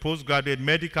for his postgraduate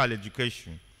medical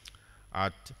education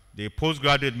at the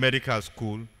Postgraduate Medical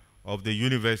School of the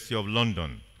University of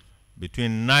London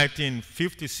between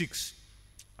 1956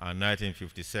 and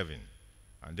 1957,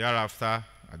 and thereafter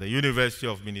at the University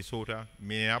of Minnesota,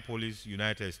 Minneapolis,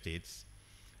 United States,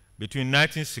 between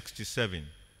 1967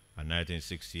 and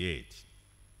 1968.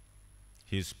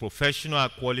 His professional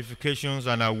qualifications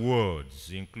and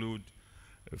awards include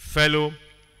a Fellow,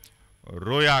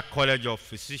 Royal College of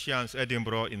Physicians,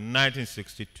 Edinburgh in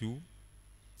 1962,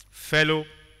 Fellow,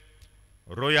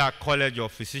 Royal College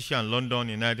of Physicians, London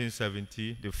in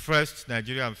 1970, the first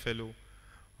Nigerian Fellow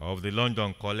of the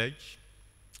London College,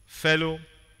 Fellow,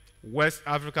 West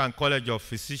African College of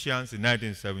Physicians in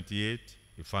 1978,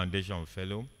 a Foundation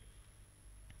Fellow.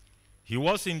 He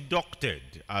was inducted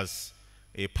as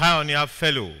a Pioneer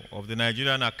Fellow of the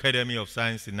Nigerian Academy of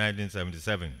Science in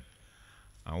 1977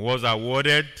 and was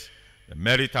awarded the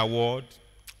Merit Award,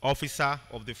 Officer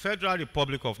of the Federal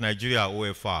Republic of Nigeria,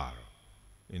 OFR,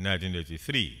 in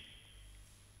 1983.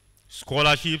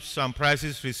 Scholarships and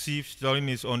prizes received during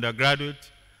his undergraduate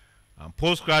and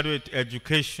postgraduate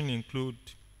education include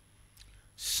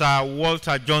Sir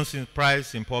Walter Johnson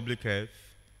Prize in Public Health,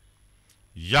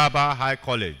 Yaba High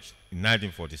College in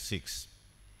 1946,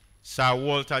 Sir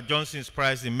Walter Johnson's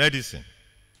Prize in Medicine,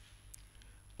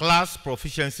 Class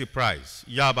Proficiency Prize,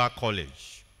 Yaba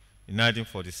College in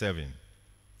 1947,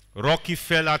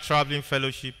 Rockefeller Traveling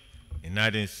Fellowship in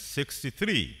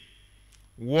 1963,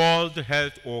 World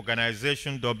Health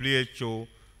Organization WHO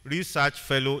Research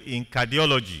Fellow in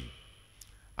Cardiology,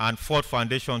 and Ford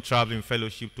Foundation Traveling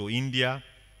Fellowship to India,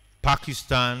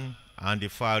 Pakistan, and the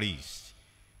Far East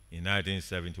in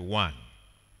 1971.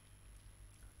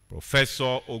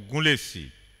 Professor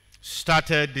Ogunlesi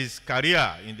started his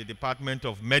career in the Department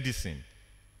of Medicine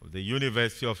of the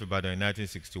University of Ibadan in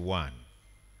 1961.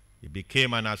 He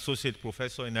became an associate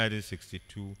professor in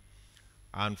 1962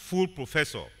 and full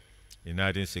professor in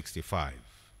 1965.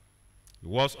 He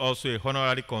was also a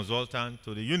honorary consultant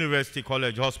to the University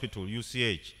College Hospital,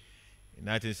 UCH, in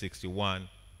 1961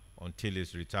 until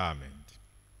his retirement.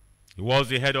 He was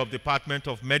the head of Department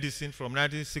of Medicine from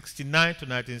 1969 to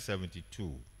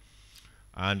 1972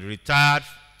 and retired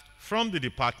from the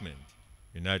department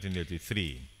in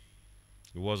 1983.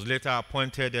 He was later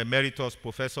appointed Emeritus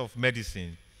Professor of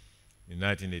Medicine in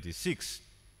 1986.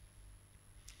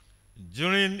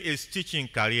 During his teaching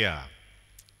career,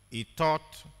 he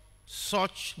taught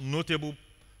such notable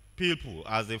people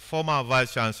as the former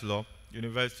Vice Chancellor,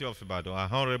 University of Ibadan,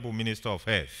 and Honorable Minister of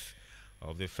Health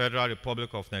of the Federal Republic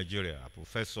of Nigeria,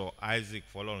 Professor Isaac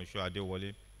Folorunsho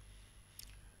Adewale.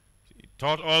 He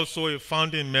taught also a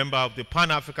founding member of the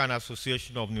Pan-African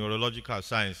Association of Neurological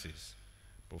Sciences,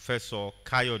 Professor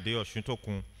Kayode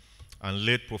Osuntokun, and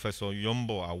late Professor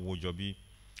Yombo Awojobi,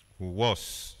 who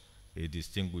was a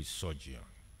distinguished surgeon.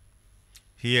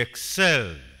 He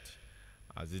excelled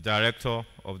as the director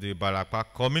of the Barapa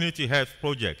Community Health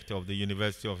Project of the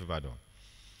University of Ibadan,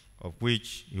 of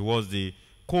which he was the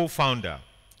co-founder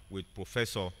with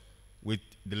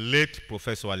the late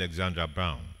Professor Alexandra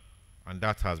Brown, and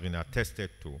that has been attested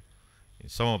to in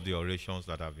some of the orations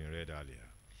that have been read earlier.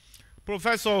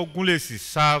 Professor Ogunlesi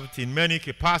served in many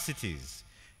capacities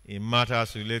in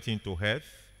matters relating to health,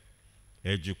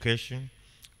 education,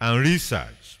 and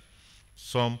research,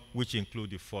 some which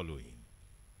include the following.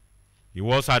 He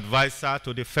was advisor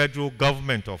to the federal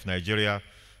government of Nigeria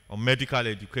on medical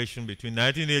education between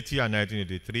 1980 and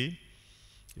 1983,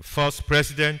 the first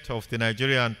president of the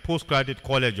Nigerian Postgraduate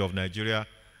College of Nigeria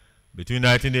between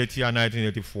 1980 and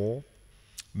 1984,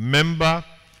 member,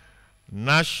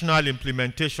 National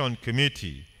Implementation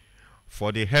Committee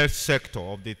for the Health Sector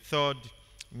of the Third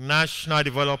National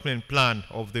Development Plan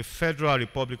of the Federal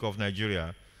Republic of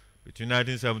Nigeria between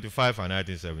 1975 and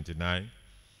 1979,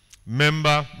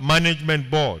 member, Management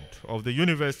Board of the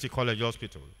University College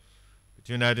Hospital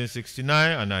between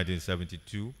 1969 and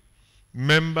 1972,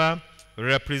 member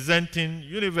representing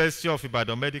University of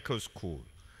Ibadan Medical School,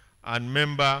 and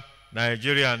member,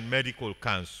 Nigerian Medical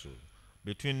Council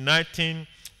between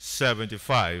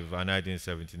 1975 and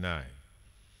 1979.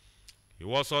 He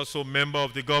was also member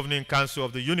of the Governing Council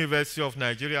of the University of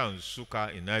Nigeria, Nsukka,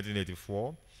 in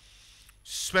 1984,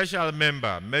 special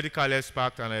member, medical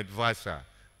expert and advisor,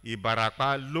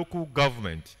 Ibarapa Local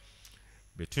Government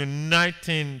between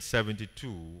 1972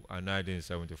 and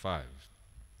 1975.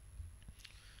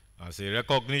 As a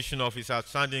recognition of his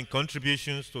outstanding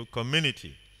contributions to the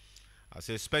community as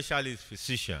a specialist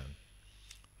physician,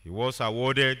 he was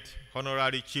awarded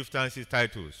honorary chieftaincy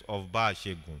titles of Ba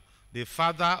Shegun, the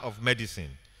father of medicine,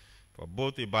 for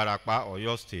both Ibarapa,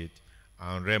 Oyo State,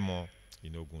 and Remo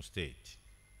in Ogun State.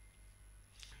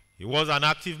 He was an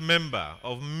active member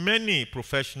of many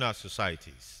professional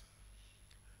societies.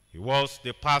 He was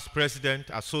the past president,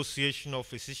 Association of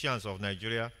Physicians of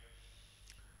Nigeria,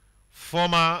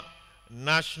 former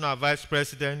national vice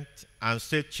president and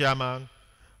state chairman,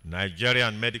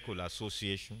 Nigerian Medical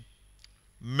Association,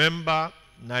 member,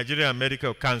 Nigerian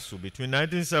Medical Council between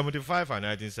 1975 and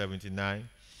 1979,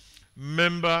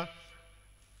 member,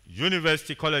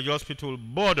 University College Hospital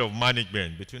Board of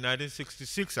Management between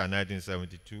 1966 and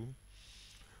 1972,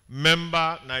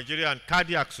 member, Nigerian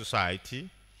Cardiac Society,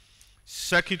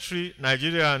 secretary,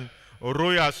 Nigerian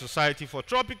Royal Society for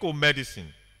Tropical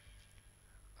Medicine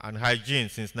and Hygiene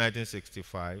since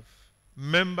 1965,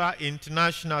 member,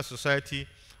 International Society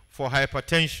for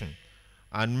Hypertension,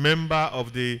 and member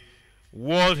of the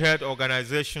World Health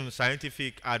Organization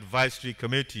Scientific Advisory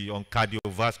Committee on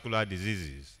Cardiovascular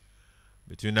Diseases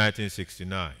between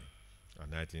 1969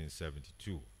 and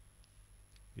 1972.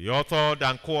 He authored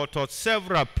and co-authored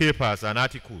several papers and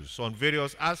articles on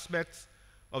various aspects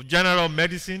of general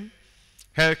medicine,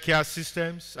 healthcare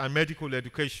systems, and medical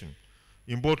education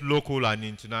in both local and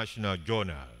international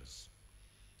journals.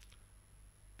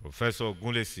 Professor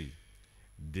Ogunlesi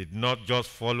did not just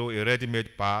follow a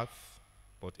ready-made path,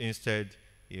 but instead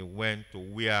he went to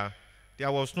where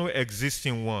there was no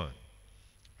existing one,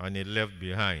 and he left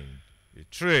behind a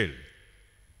trail.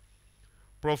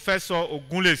 Professor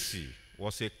Ogunlesi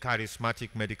was a charismatic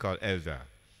medical elder,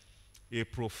 a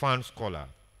profound scholar,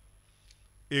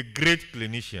 a great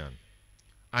clinician,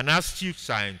 an astute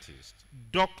scientist,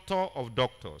 doctor of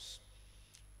doctors,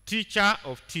 teacher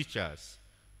of teachers,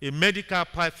 a medical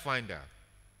pathfinder,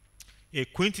 a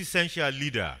quintessential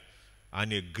leader,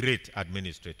 and a great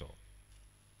administrator.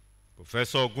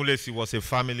 Professor Ogunlesi was a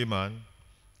family man,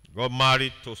 got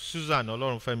married to Susan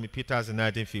Olorunfemi Peters in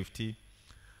 1950,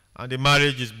 and the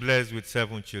marriage is blessed with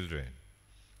 7 children.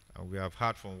 And we have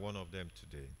heard from one of them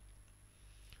today.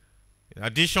 In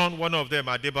addition, one of them,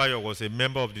 Adebowale, was a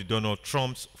member of the Donald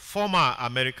Trump's former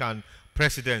American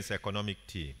president's economic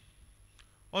team.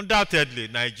 Undoubtedly,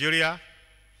 Nigeria,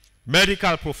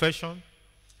 medical profession,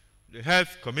 the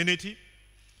health community,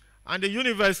 and the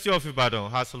University of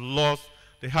Ibadan have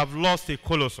lost a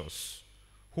colossus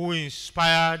who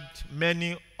inspired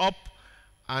many up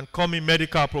and coming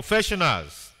medical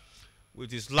professionals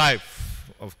with his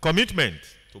life of commitment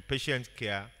to patient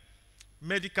care,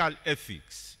 medical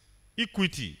ethics,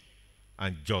 equity,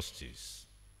 and justice.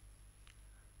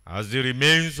 As the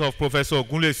remains of Professor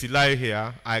Ogunlesi lie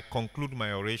here, I conclude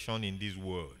my oration in these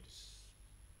words.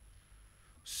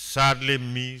 Sadly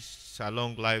missed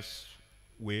along life's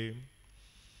way,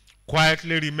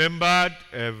 quietly remembered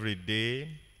every day,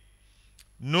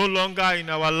 no longer in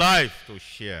our life to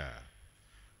share,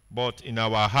 but in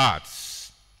our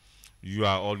hearts, you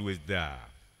are always there.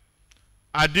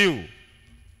 Adieu,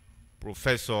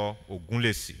 Professor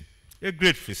Ogunlesi, a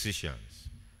great physician.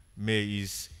 May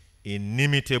his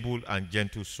inimitable and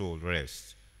gentle soul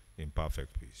rest in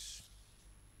perfect peace.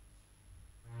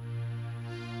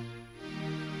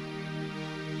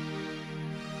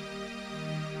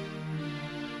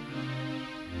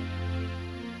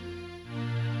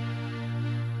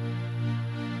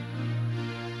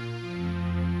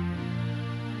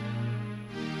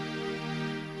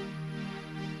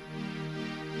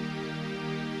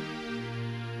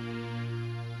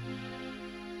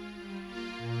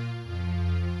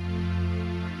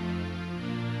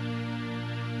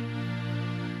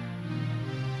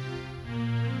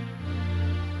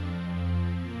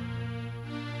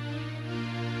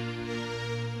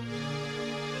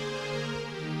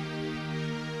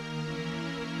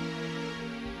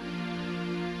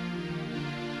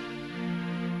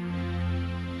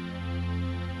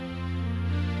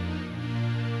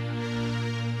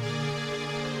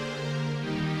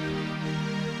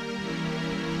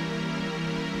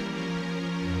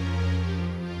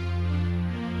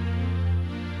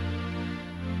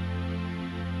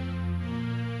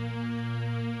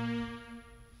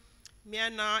 May I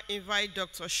now invite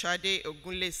Dr. Shade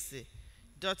Ogunlesi,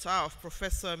 daughter of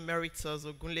Professor Emeritus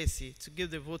Ogunlesi, to give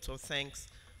the vote of thanks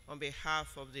on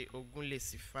behalf of the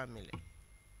Ogunlesi family.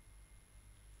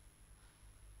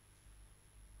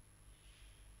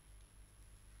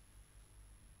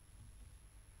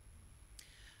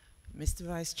 Mr.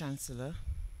 Vice Chancellor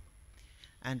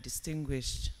and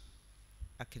distinguished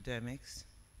academics,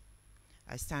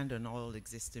 I stand on all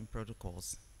existing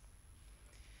protocols.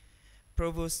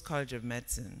 Provost, College of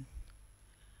Medicine,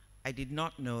 I did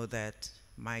not know that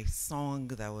my song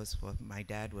that was for my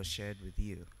dad was shared with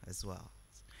you as well.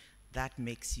 That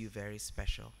makes you very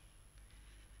special.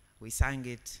 We sang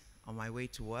it on my way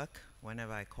to work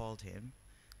whenever I called him,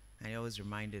 and he always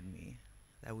reminded me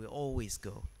that we always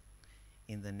go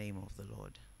in the name of the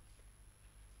Lord.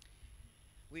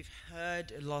 We've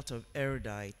heard a lot of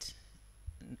erudite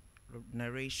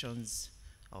narrations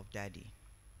of Daddy.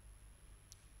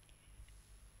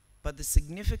 But the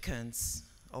significance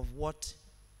of what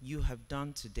you have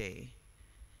done today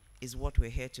is what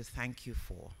we're here to thank you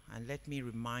for. And let me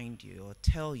remind you or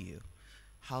tell you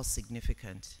how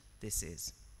significant this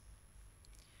is.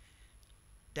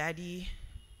 Daddy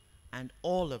and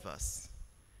all of us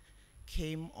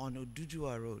came on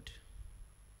Oduduwa Road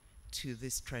to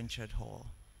this Trenchard Hall.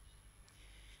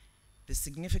 The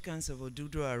significance of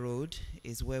Oduduwa Road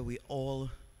is where we all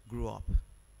grew up.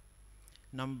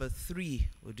 Number 3,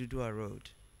 Oduduwa Road,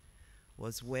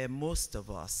 was where most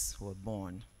of us were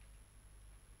born.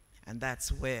 And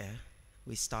that's where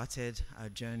we started our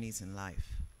journeys in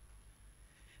life.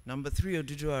 Number 3,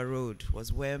 Oduduwa Road,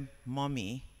 was where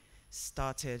Mommy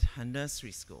started her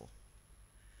nursery school,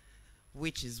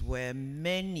 which is where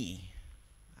many,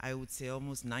 I would say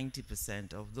almost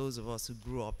 90% of those of us who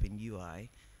grew up in UI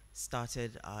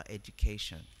started our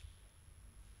education.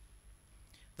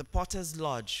 The Potter's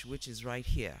Lodge, which is right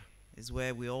here, is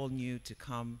where we all knew to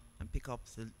come and pick up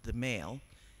the mail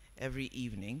every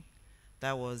evening.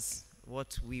 That was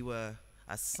what we were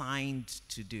assigned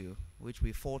to do, which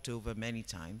we fought over many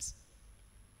times.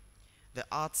 The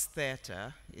Arts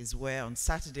Theatre is where on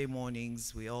Saturday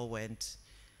mornings we all went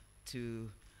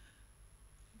to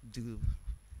do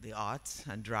the arts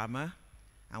and drama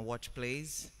and watch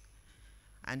plays.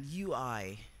 And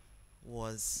UI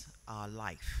was our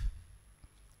life.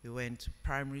 We went to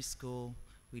primary school,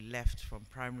 we left from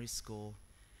primary school.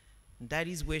 And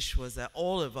Daddy's wish was that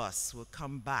all of us would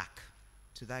come back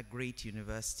to that great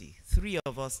university. 3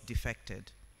 of us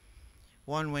defected.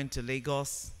 One went to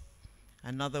Lagos,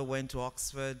 another went to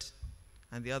Oxford,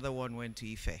 and the other one went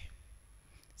to Ife.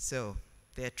 So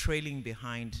they're trailing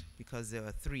behind because there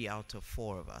were 3 out of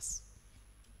 4 of us.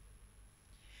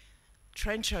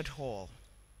 Trenchard Hall,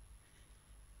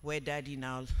 where Daddy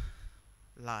now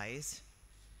lies,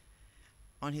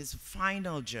 on his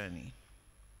final journey,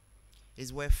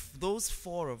 is where those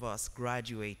 4 of us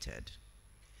graduated.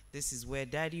 This is where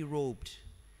Daddy robed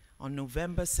on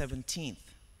November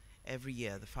 17th every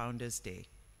year, the Founders' Day.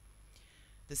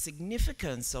 The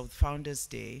significance of Founders'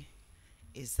 Day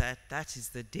is that that is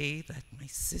the day that my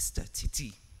sister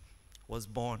Titi was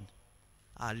born,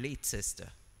 our late sister.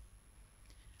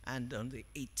 And on the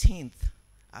 18th,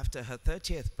 after her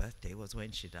 30th birthday, was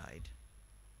when she died.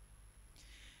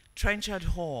 Trenchard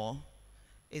Hall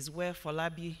is where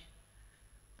Folabi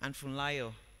and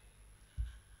Funlayo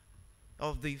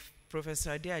of the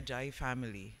Professor Ade Ajayi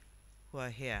family who are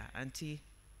here, Auntie,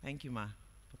 thank you ma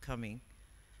for coming,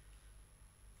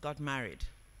 got married.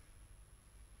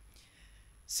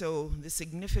 So the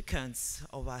significance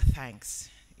of our thanks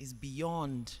is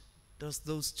beyond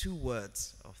those 2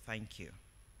 words of thank you.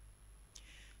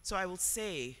 So I will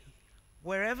say,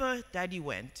 wherever Daddy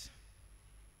went,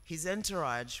 his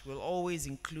entourage will always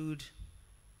include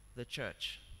the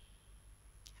church.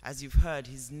 As you've heard,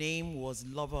 his name was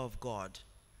Lover of God.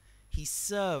 He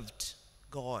served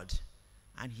God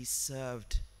and he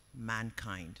served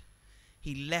mankind.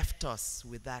 He left us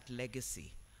with that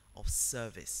legacy of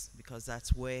service because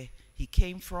that's where he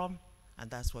came from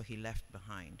and that's what he left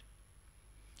behind.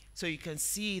 So you can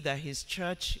see that his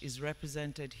church is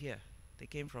represented here. They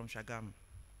came from Shagamu.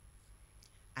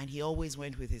 And he always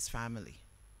went with his family.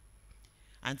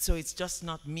 And so it's just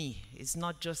not me. It's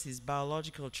not just his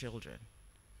biological children.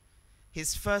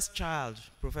 His first child,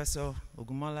 Professor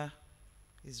Ogumola,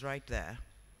 is right there.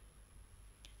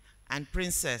 And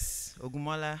Princess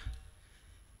Ogumola,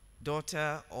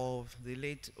 daughter of the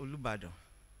late Olubadun,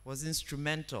 was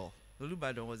instrumental.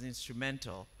 Olubadun was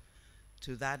instrumental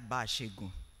to that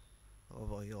Bashegun of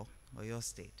Oyo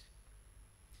State.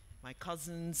 My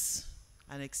cousins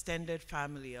and extended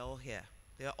family are all here.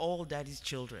 They are all Daddy's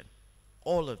children,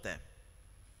 all of them.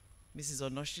 Mrs.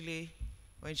 Onoshile,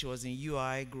 when she was in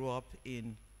UI, grew up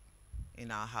in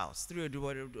our house. 3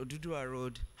 Oduduwa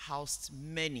Road housed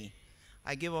many.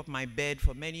 I gave up my bed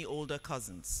for many older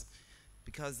cousins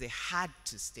because they had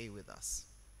to stay with us.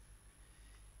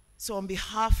 So on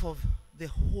behalf of the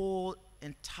whole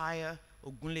entire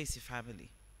Ogunlesi family,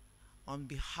 on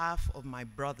behalf of my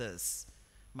brothers,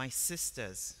 my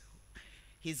sisters,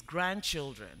 his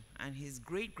grandchildren, and his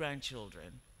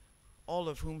great-grandchildren, all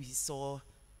of whom he saw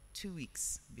 2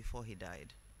 weeks before he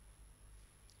died,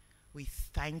 we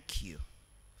thank you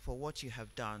for what you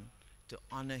have done to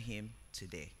honor him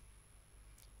today.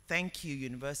 Thank you,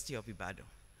 University of Ibadan,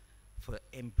 for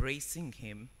embracing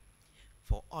him,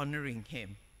 for honoring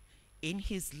him in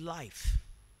his life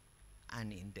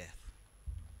and in death.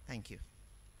 Thank you.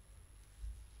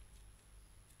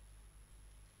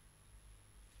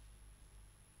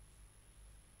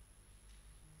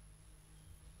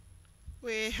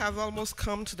 We have almost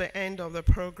come to the end of the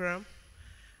program,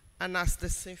 and as the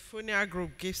Symphonia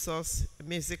Group gives us a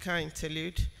musical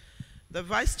interlude, the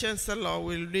Vice Chancellor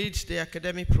will lead the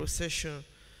academic procession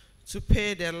to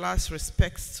pay their last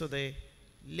respects to the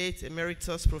late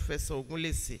Emeritus Professor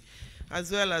Ogunlesi,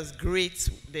 as well as greet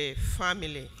the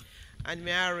family. And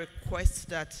may I request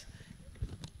that,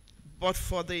 but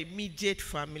for the immediate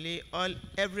family,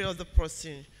 every other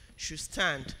person should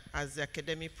stand as the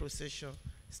academic procession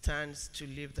stands to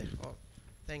leave the hall.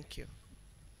 Thank you.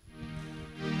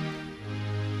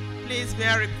 Please, may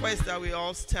I request that we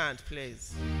all stand,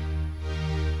 please.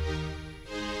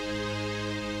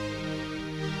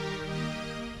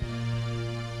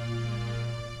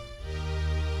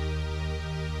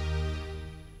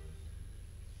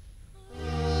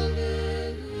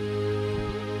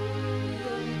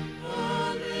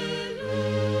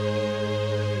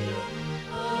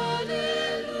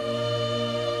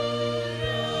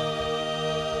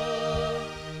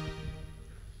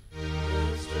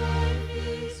 The strife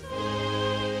is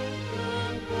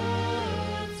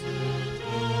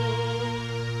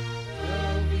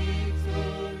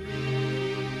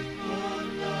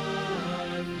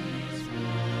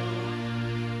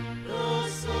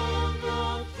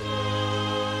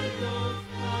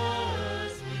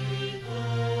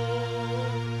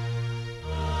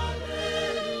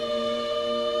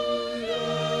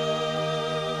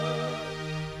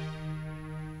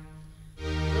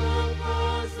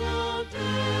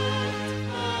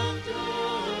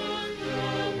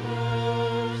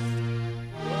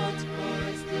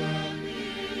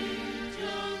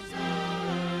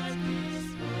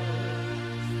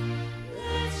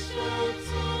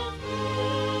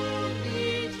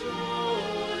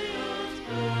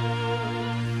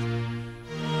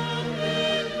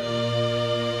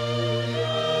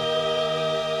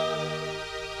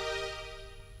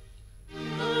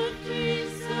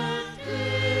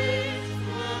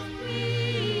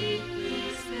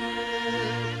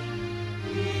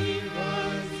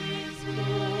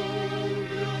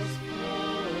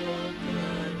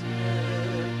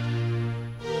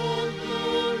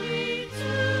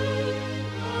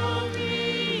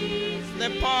The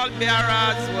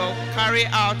pallbearers will carry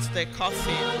out the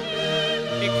coffin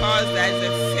because there is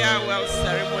a farewell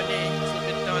ceremony to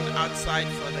be done outside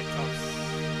for the corpse.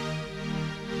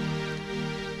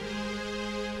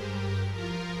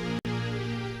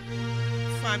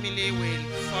 Family will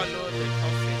follow the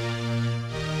coffin.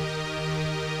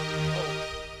 Oh,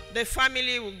 the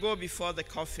family will go before the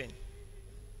coffin.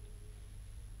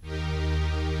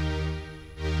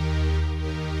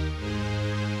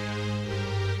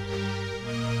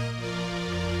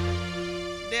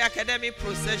 The academic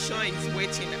procession is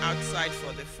waiting outside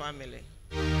for the family.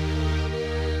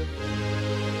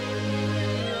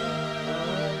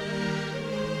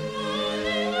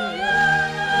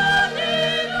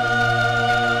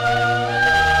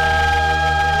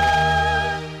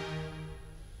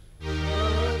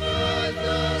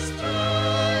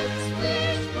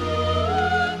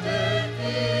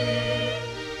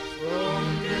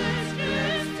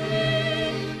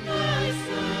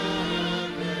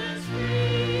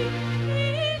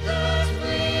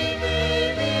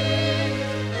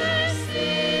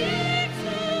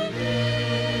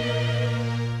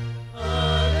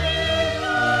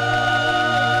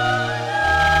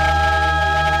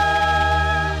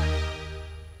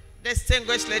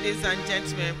 Distinguished ladies and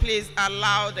gentlemen, please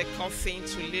allow the coffin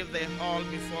to leave the hall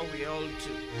before we all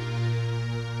do.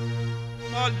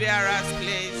 Hall bearers,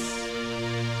 please.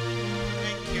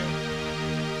 Thank you.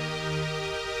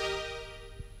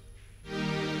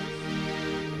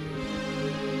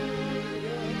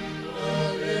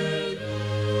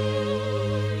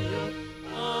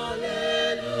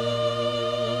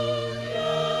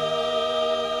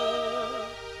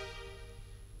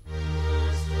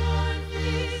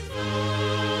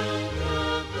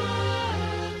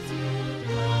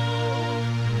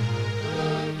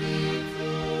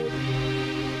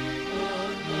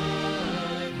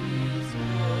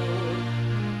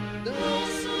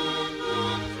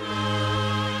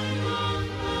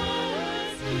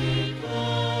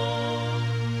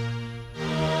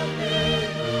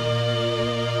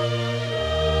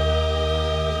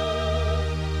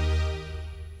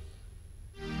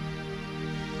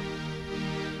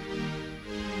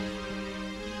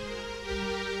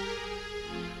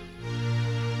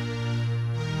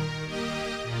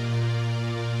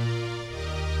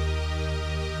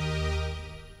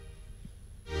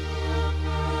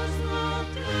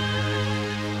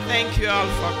 Thank you all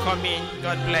for coming.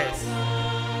 God bless.